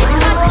your own.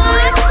 That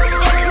man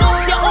is not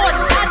your own.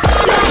 That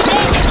man right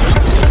there is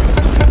not.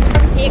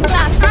 Hey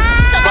class,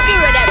 so go be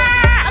ready.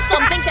 Have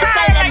something to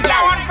tell them,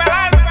 y'all.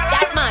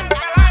 That man,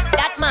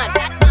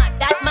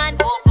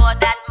 oh God,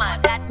 that man,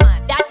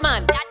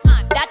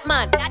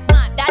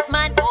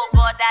 oh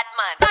God, that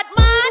man. That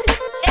man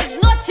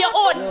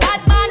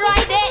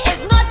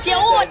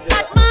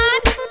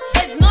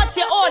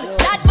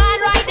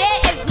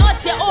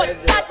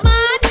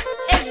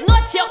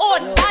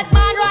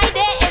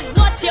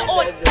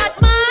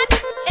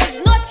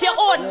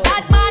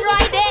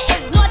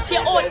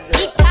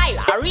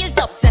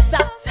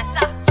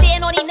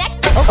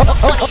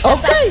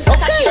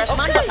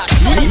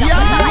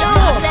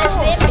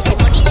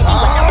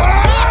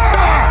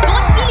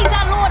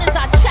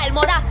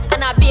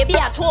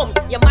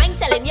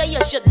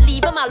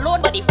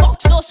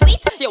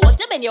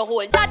you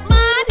hold. That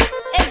man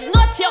is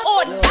not your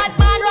own. That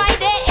man right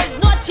there is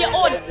not your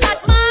own.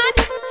 That man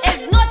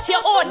is not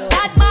your own.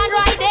 That man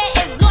right there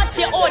is not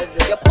your own.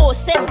 You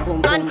post him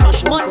and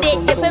crush Monday.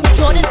 Give him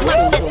Jordan's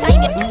max set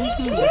time.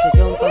 She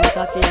jump on the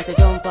cocky and she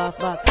jump off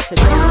back. She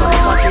jump on the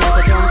cocky and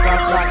she jump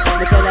off back.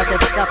 Me tell her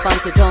to stop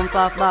and she jump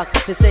off back.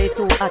 She say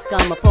too hot,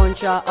 come a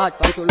punch her hot.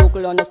 From so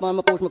local on the smile,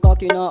 me push my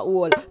cocky in a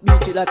hole.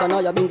 Beat it like an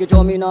eye, bingy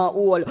drum in a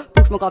hole.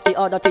 Push my cocky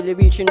harder till it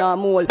reach in a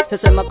mole. She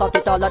say my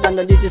cocky taller than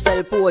the little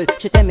cell pole.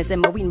 She tell me say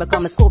my win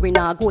become a score in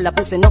a goal. A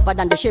pussy enougher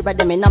than the share of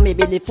them in a me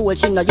belly full.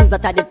 She no use the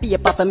tidy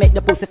paper to make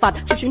the pussy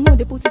fat. She know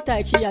the pussy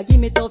tight, she a give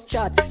me tough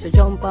chat. She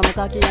jump on my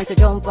cocky and she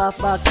jump off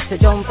back. She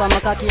jump on my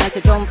cocky and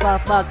she jump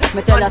off back.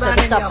 Me tell her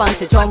to stop and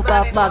she jump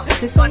off back.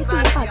 She say too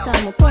hot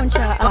and me punch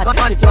her hot.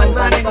 She jump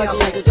on the cocky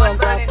and she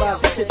jump off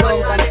back. She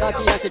jump on the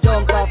cocky and she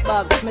jump off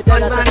back. Me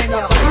tell her to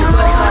stop and she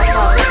jump off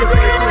back. She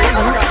say too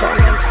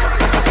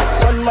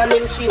hot. One man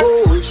in she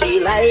hole, she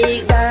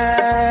like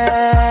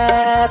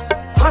that.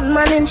 One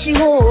man in she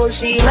hole,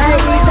 she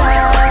like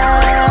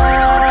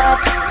that.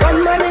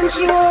 One man in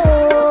she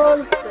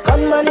hole,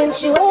 one man in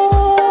she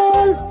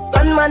hole,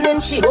 one man in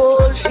she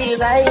hole, she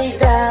like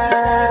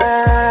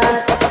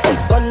that.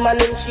 One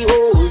man in she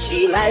hole,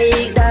 she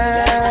like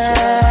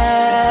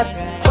that.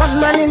 One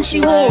man in she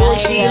hole,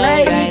 she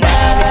like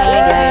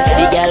that.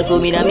 The girl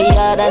come in a me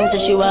yard and say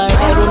she want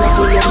ride. When I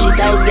pull up, she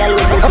tight, girl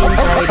with the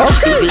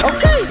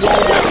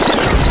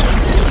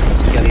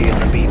inside. Girl, you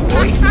on a beat,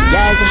 boy.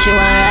 Girl say she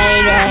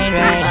want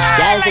ride.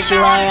 Girl say she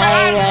want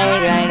ride.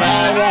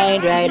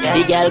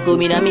 The girl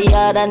come in a me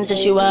yard and say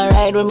she want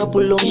ride. When I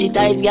pull up, she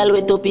tight, girl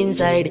with up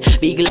inside.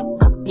 Big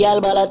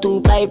girl ball a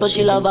 2 pipe, but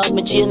she love out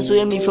my chain,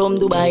 swim me from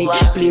Dubai.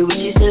 Play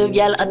with herself,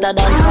 girl at a dance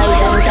high.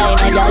 Them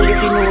kind of girl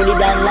if you know the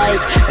dan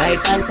like.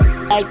 Right hand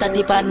like a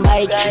tip and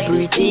bike.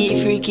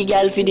 Pretty freaky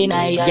girl for the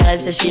night. Girl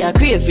say she a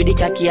crave for the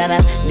kakiana.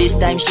 This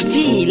time she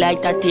feel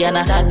like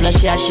Tatiana. Now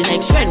she has she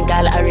next friend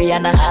called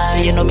Ariana. So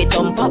you know me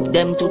thump up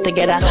them two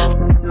together.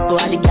 So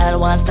the girl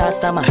want start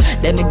stammer.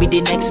 Then me be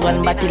the next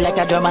one, body like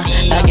a drummer.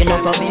 Like you know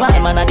from my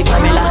man of the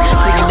formula.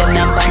 Bring them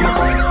down by my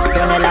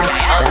granella.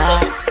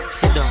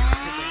 Sit down.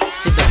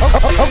 Sit down.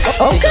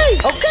 Okay.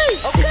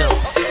 Sit down.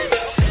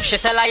 She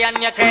say lion,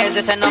 you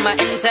crazy, say no me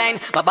insane.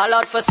 But ball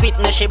out for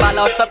sweetness, she ball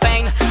out for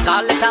pain.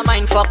 Call it a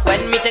mind fuck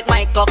when me take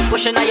my cock.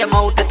 Pushing on your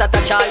mouth, it a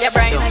touch all your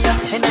brain.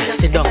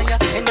 Sit down,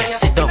 this guy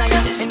sit down,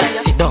 this guy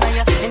sit down,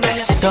 this guy sit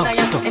down, sit down,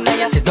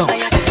 sit down, this guy sit down, sit down,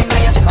 this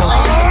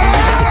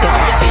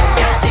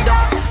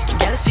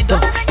guy sit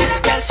down, this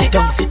girl sit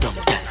down, sit down,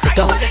 sit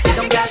down,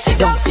 this girl sit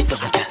down, sit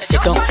down,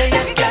 sit down,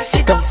 this girl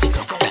sit down, sit down, sit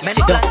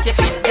down, plant your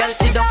feet, girl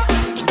sit down,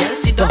 girl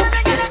sit down,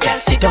 this girl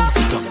sit down,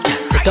 sit down,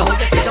 sit down,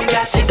 this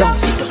girl sit down,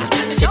 sit down,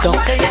 sit down,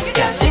 this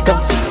girl sit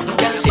down, sit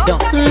down, sit down.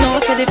 No,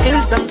 say the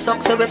pills done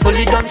suck, so we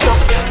fully done suck.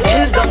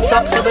 Pills done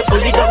suck, so we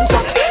fully done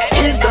suck.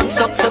 Pills done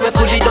suck, so we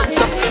fully done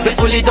suck. We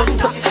fully done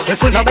suck. We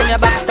fully done your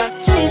backstand.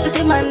 Chase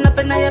the man up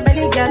in your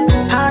belly, girl.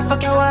 Hard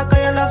fuck your walk, or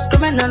your love's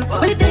criminal.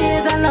 When the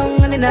days are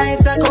long and the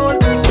nights are cold.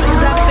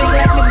 Black big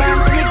like me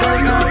band to the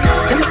gold now.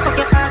 Let me fuck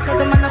your heart,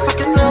 cause the man a fuck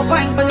your slow.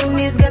 Wine on your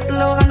knees, get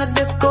low on the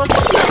disco.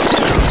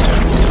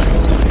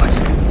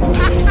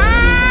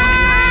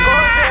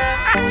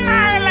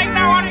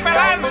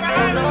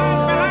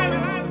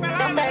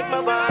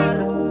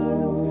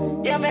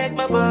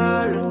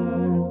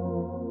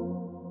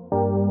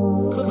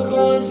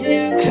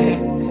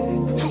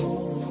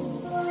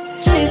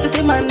 Chase the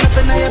man up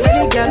in your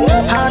belly, girl.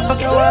 Hard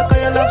fuck your walk, or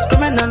your love's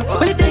criminal.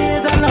 When the days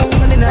are long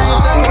and the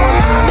nights are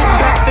cold. Big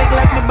black fake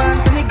like me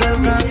bands in the girl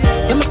gun.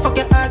 Let me fuck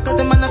your heart, cause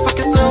the man a fuck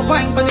your slow.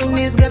 Wine on your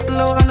knees, get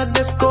low on the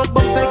disco.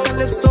 Bounce like a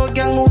calypso,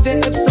 girl move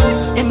your hips so.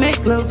 It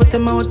make love with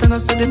him out and I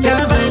swear this. Girl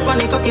vibe on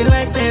the cocky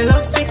like say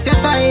love sex, your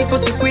tight.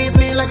 Pussy squeeze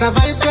me like a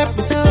vice grip.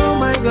 Say oh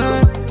my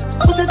god,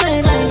 pussy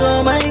tight like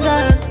oh my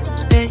god.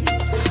 Hey.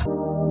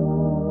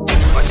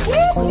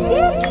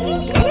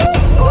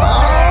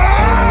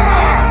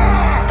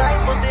 Tight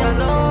pussy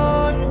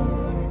alone,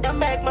 you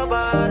make my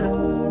ball,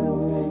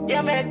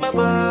 you make my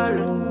ball.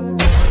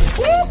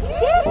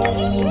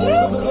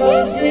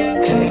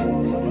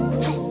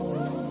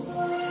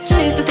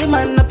 Chase the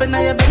man up in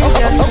your belly,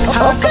 girl.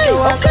 Hard fuck your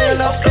walk, or your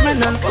love's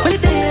criminal. When the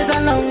days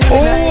are long and the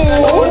nights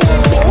are cold.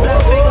 Big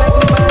black fake like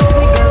me bands in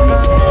the girl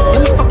gun. Let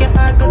me fuck your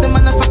heart, cause the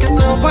man a fuck your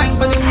slow. Wine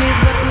on your knees,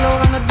 get low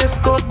on the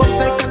disco. Bounce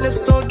like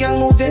calypso, girl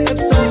move your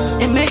hips so.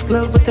 It make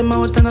love with him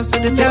out and I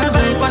swear this. Girl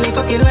vibe on the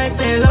cocky like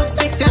say love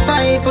sex, your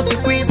tight. Pussy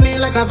squeeze me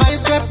like a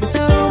vice grip. Say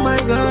oh my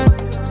god,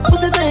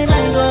 pussy tight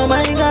like oh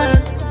my god.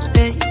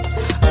 Hey,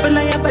 up in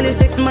your belly,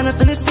 6 minutes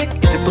and it's thick.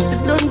 If your pussy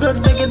done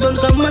good, beg you don't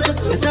come back.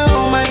 Say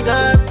oh my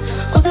god,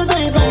 pussy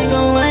tight like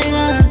oh my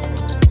god.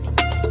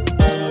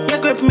 You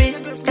grip me,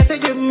 yes you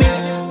grip me.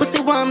 Pussy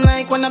warm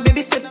like when a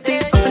baby sip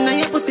it. Up in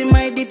your pussy,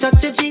 my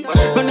detach your G.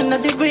 Running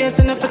at the race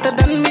and you fitter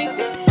than me.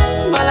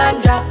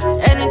 Malanja,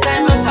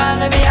 anytime I call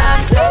me, me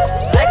answer.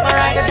 Like my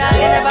rider, girl,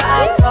 you never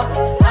ask for.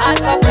 Hard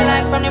fuck me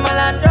like from the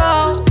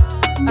Malandro.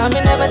 And me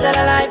never tell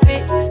a lie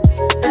fit.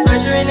 That's why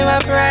she really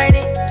want to ride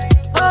it.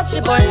 Hope she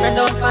boyfriend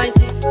don't fight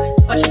it.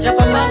 But she drop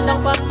a man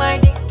down on my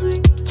dick.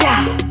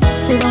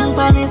 Sit down,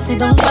 bunny, sit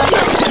down, bunny.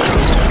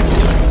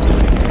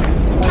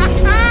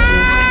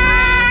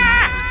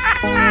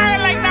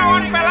 Like that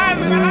one,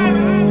 fellas.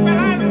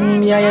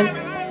 Yeah.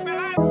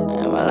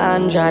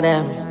 Melandra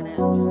them.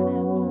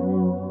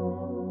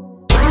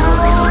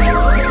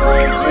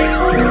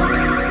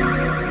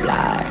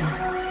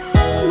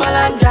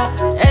 Melandra,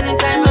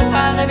 anytime you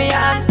call me, I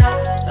answer.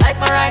 Like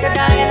my ragged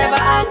dog, you never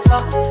ask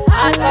for.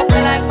 Hard up the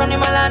line from the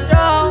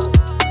Melandra.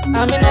 I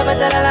me never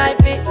tell a lie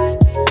fit.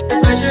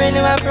 That's why she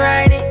really want to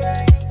ride it.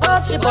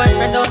 Hope she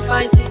boyfriend don't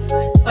fight it,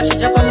 but she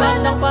drop a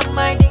man down on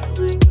my dick.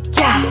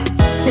 Yeah,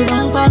 sit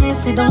down panic,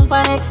 sit down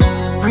panic.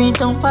 Breathe,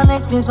 don't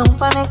panic, please don't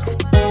panic.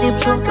 Deep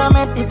throat from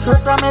it, deep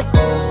throat from it.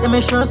 Let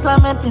me show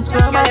slam it, it's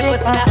girl magic. Your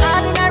pussy in the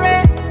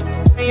ordinary,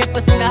 your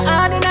pussy in the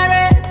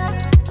ordinary.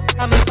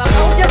 I'm if I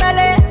mount your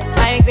belly, I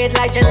ain't great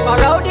like just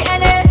borrow the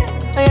NA.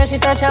 Oh yeah,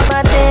 she's such a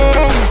bad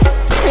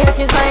bitch. Yeah,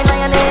 she's fine on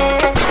your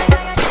neck.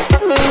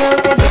 Me you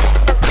get it.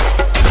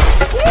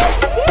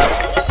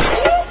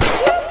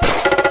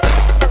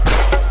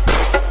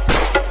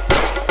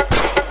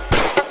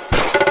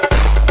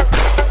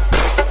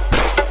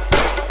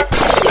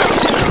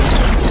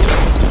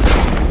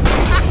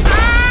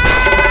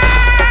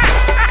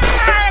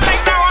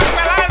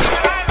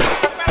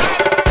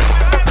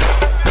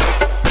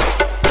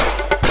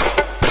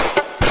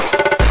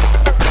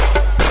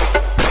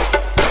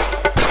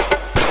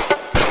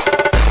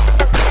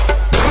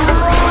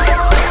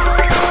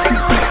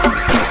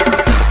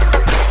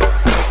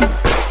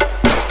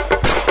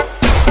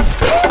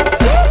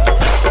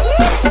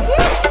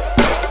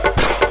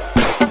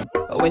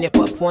 When you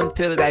pop 1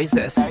 pill,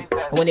 digest.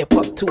 When you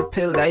pop 2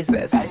 pill,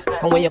 digest.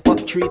 And when you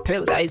pop 3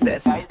 pill,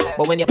 digest.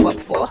 But when you pop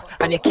 4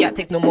 and you can't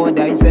take no more,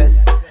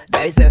 digest.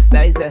 Digest,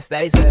 digest, digest.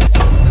 Digest,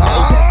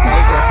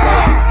 digest,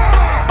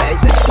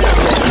 digest.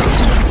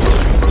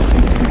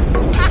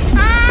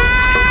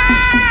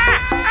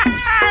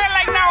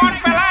 Like that one,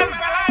 fellas.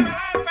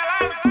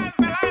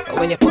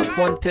 When you pop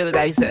 1 pill,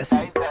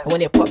 digest.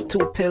 When you pop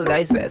 2 pill,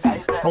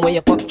 digest. And when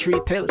you pop 3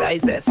 pill,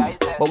 digest.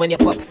 But when you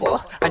pop 4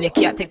 and you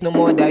can't take no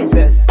more,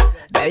 digest.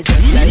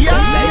 Digest, digest,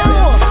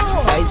 digest.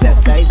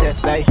 Digest,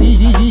 digest, digest.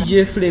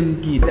 DJ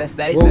Flame Kid. What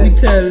we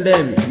tell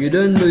them, you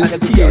don't know it's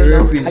still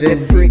represent. I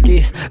get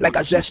freaky, like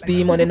a zest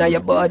demon in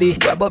your body.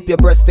 Grab up your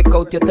breast, stick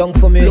out your tongue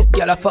for me. Look,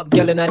 girl, I fuck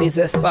girl in a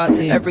zest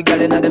party. Every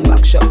girl in them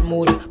back shot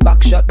mood,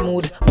 back shot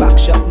mood, back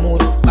shot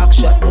mood, back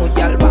shot mood,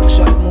 girl, back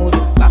shot mood,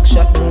 back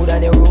shot mood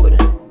on the road.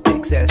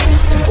 Excess.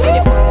 When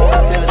you pop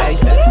 1 pill,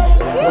 digest.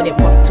 When you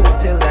pop 2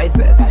 pill,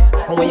 digest.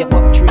 And when you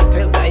pop 3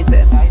 pill,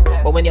 digest.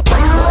 But when you pop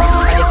 4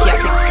 and you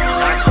can't take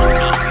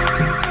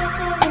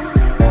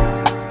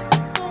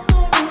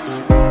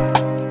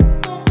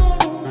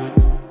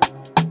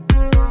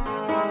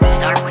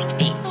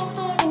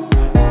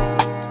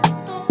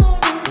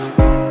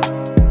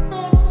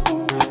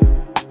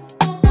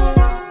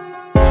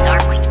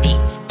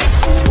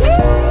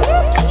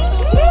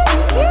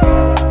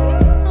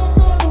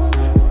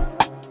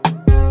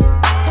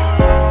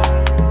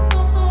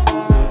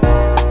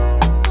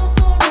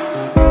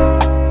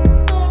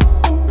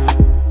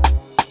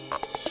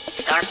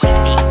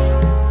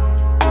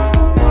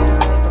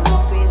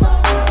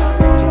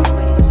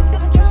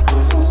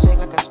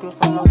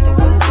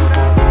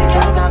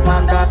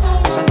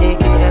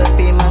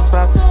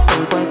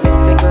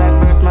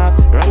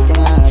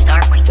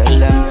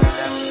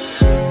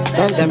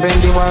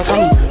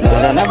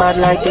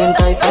like 10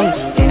 Tyson,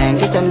 10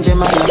 SMG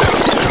man.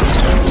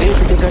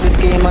 Basically got the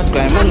scheme at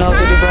crime, run out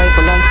to the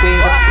rifle and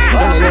squeeze up.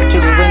 Run it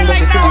through the window,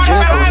 she see the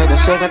Draco. Head a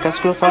shake like a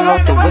screw fall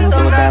out the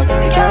window, dog.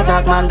 The car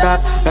dog man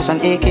dog, rush an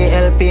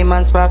AKLP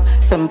man spark.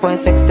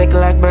 7.6 stick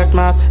like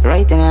birthmark,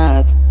 right in your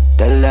heart.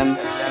 Tell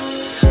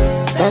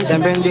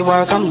them bring the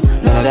war come.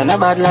 None of them a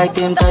bad like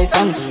Tim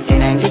Tyson.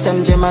 10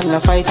 SMG man la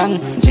fight on.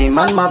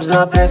 G-man mobs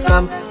love place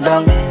come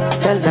down.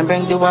 Tell them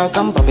bring the war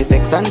come. Poppy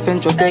 6 and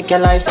Finch will take your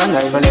life son.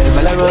 Rifle in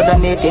Miller Road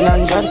and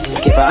 1800.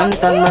 Keep a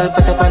hands and mal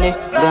put up on it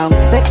ground.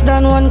 6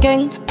 down 1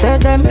 gang, tell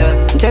them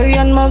Jerry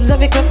and mobs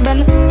have a cut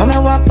ben. When I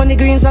walk on the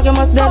greens like you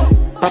must dead.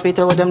 Poppy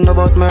tell them know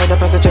about murder.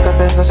 Pass a check a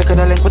sense so she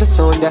coulda link with a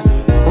soldier.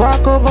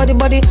 Walk over the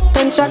body,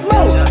 10 shot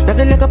bow.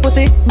 Devil like a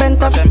pussy,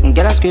 bent up.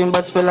 Get a scream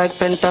but spill like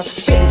penta.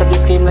 Paint up the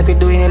scheme like we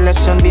do in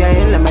election via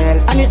LML.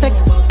 And the sex,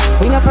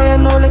 we not fire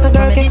no little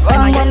girl kick.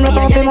 One rub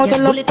off him out the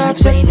love talk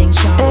shit. Hey,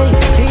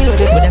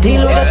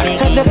 deal with it,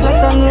 cut the flex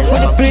and look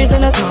with the breeze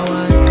in it.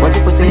 Watch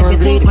the pussy will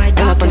bleed, and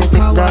up on the 6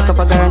 dark up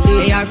a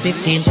guarantee.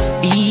 AR-15,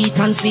 beat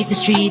and sweep the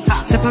street.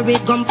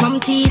 Separate gum from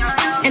teeth.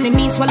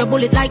 Enemies swallow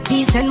bullet like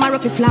peas. And my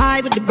rocky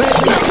fly with the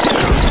birds.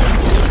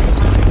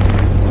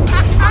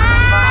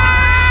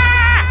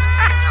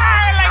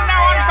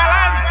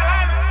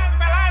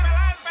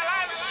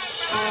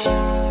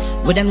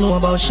 We them know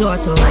about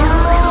short we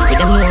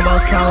them know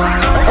about sour.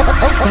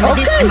 When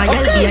this in my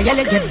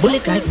yellow get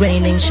bullet like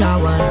raining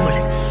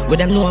showers. We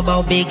them know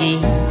about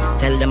Biggie,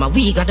 tell them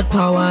we got the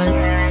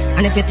powers.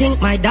 And if you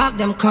think my dog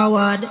them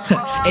coward,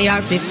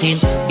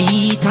 AR-15,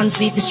 beat and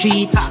sweep the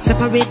street,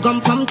 separate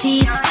gum from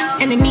teeth.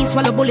 Enemies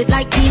swallow bullet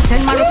like peas,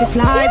 and marrow to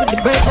fly with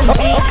the birds and the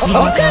bees.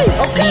 Okay.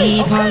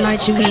 Sleep all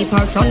night, she weep,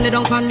 her son lay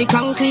down on the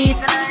concrete.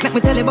 Make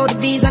me tell you about the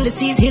bees and the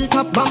seas,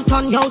 hilltop,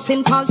 Bumpton, yo,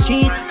 St. Paul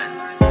Street.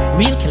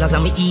 Real killers are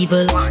me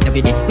evil.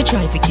 Every day we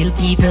try to kill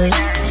people.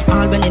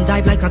 All when them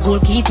dive like a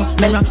goalkeeper.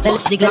 Mirror,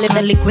 box the Glock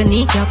and lick when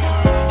kneecap.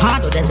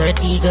 Hard or desert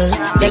eagle.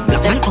 Big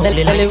black and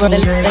ugly like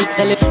single.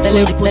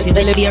 Full the pussy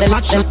with beer,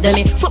 hot shot them.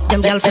 Fuck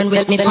them girlfriend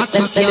with me fat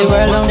cock.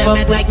 Bust them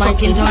head like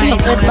fucking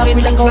tomato.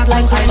 Everything flat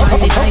like crime on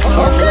the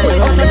psycho. Put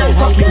it hotter than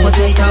fucking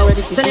potato.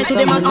 Send it to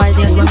them on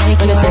upstairs when I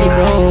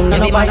come.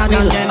 Every better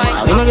than them.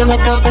 We don't give a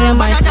fuck when you're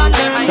better than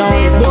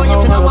them. Boy, if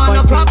you don't want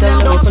no problem,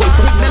 don't fuck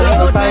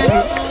with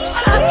me.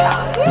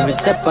 We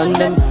step on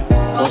them,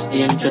 post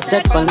the intro,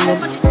 tech on them.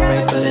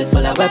 Rifle it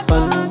full of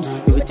weapons.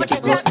 We will take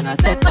it close and I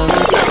set on them.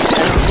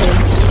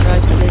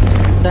 Rifle it,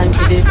 time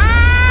for this.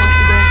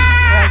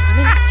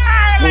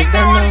 Make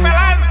them know.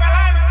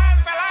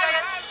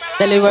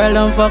 Tell the world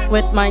don't fuck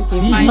with my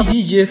team.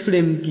 DJ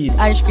Flame Kid.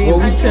 Ice cream. What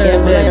we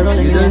tell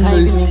them, you don't know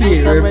it's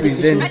tea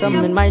representing.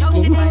 Something in my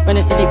skin. When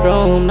you see the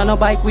chrome, no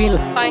bike wheel.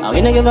 I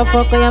we no give a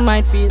fuck how you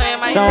might feel.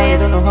 You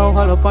don't know how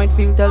hollow point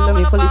feel. Tell them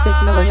we fully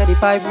sex, never hear the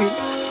 5 real.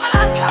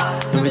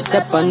 We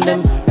step on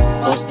them,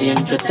 post the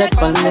intro,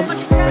 tech on them.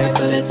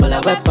 Rifle it full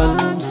of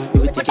weapons. We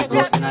will take it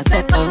close and I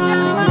set on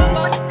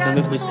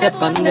them. We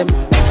step on them,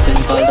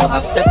 simple to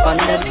have step on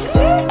them.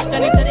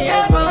 Turn it to the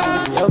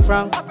iPhone, yo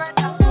Frank.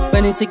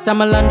 26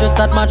 I'm a land, just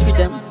start match with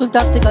them. Full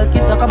tactical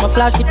kit, I come a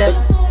flash with them.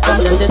 From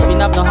them, this we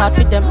have no heart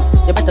with them.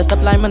 You better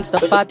stop lying and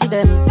stop party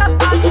then.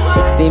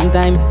 Same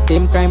time,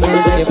 same crime, with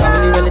your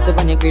family relative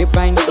and your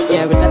grapevine.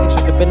 Yeah, with that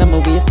extra clip in my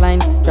waistline.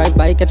 Drive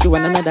by, catch you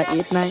on another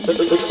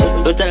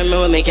 8-9. Don't tell me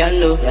what me can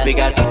do. We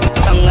got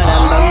longer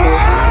than bamboo.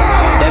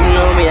 Them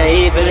know me a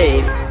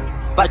evil,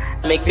 but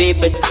make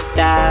people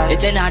die.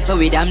 It's not for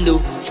we damn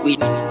do. Squeeze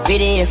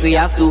video if we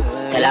have to.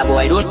 Tell a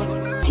boy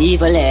don't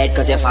evil head,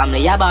 cause your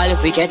family a ball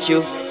if we catch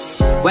you.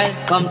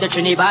 Welcome to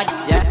Trinibad.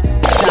 Yeah.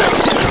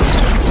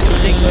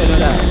 Think we know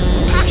that.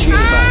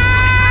 Trinibad.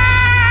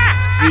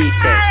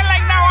 Z-Tech.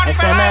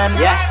 SMM.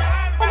 Yeah.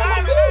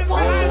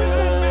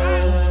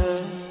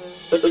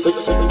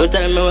 Don't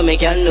tell me what me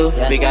can do.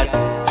 We got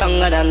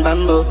longer than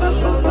bamboo.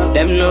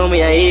 Them know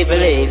me a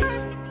evil,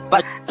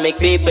 but make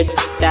people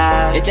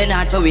die. It's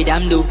not for we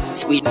damn do.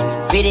 Squeeze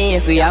video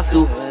if we have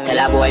to. Tell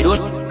a boy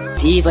don't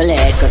evil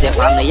head, cause your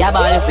family a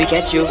ball if we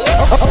catch you.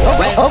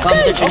 Welcome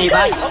to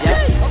Trinibad.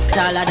 Yeah.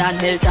 Taller than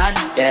Hilton.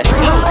 Yeah.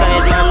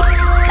 Mountain man,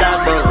 dog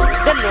bow.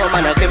 Them know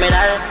man a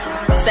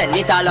criminal. Send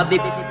it all up the.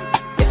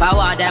 If I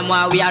want them,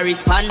 why we are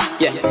respond?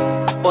 Yeah.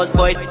 Boss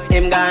boy,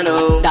 him gone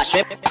home. Dash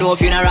whip, no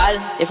funeral.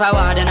 If I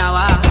want an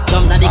hour,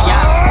 jump down the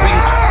car, bring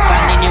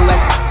can in the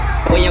west.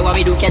 Where you want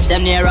we do catch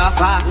them near or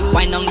far.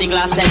 Wind down the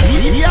glass and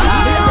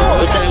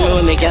don't tell me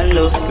what me can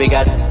do. We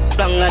got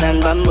longer than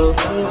bamboo.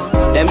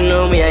 Them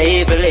know me a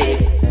evil.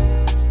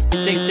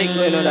 Think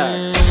we know that.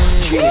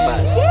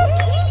 Trinibad.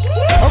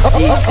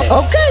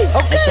 Okay.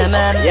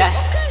 SMM. Yeah.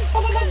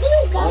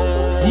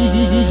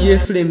 DJ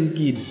Flame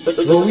Kid. But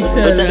we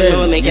tell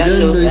them, you don't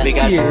know it's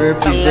tea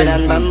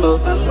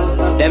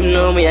representing. Them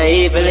know me a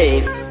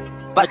evil,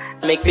 but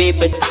make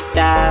people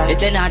die.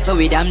 It's not for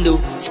we damn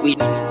do. Squeeze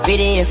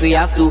video if we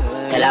have to.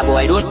 Tell a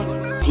boy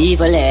don't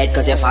evil head,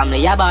 cause your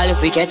family a ball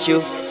if we catch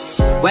you.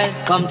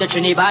 Welcome to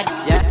Trinibad.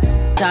 Yeah.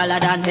 Taller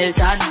than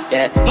Hilton.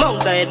 Yeah.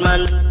 Mountain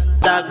man,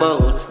 dog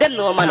bow. Them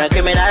know man a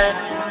criminal.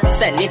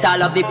 Send it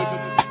all up the.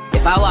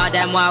 If I want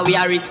them, why we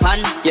are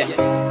respond? Yeah.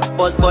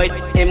 Boss boy,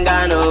 him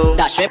gone home.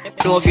 Dash whip,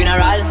 no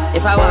funeral.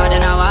 If I want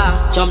an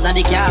hour, jump down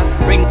the car,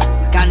 bring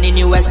can in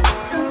the west.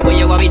 Where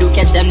you want we do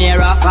catch them near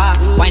or far.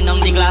 Wind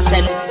down the glass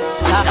and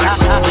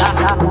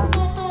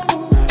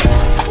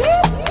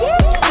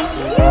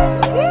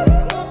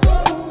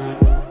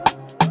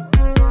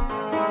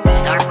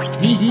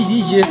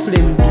DJ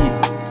Flame Kid.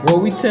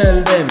 What we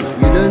tell them,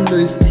 you don't know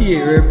it's tea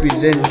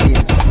representing.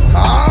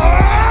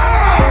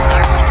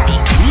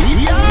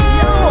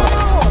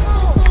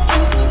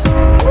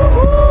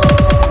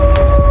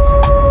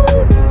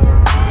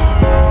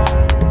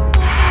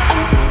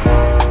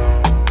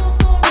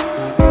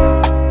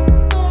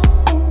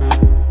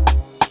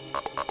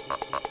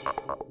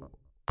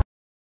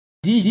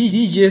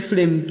 DJ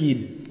Flame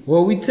Kid.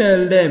 What we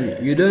tell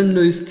them, you don't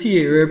know it's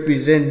tea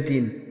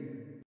representing.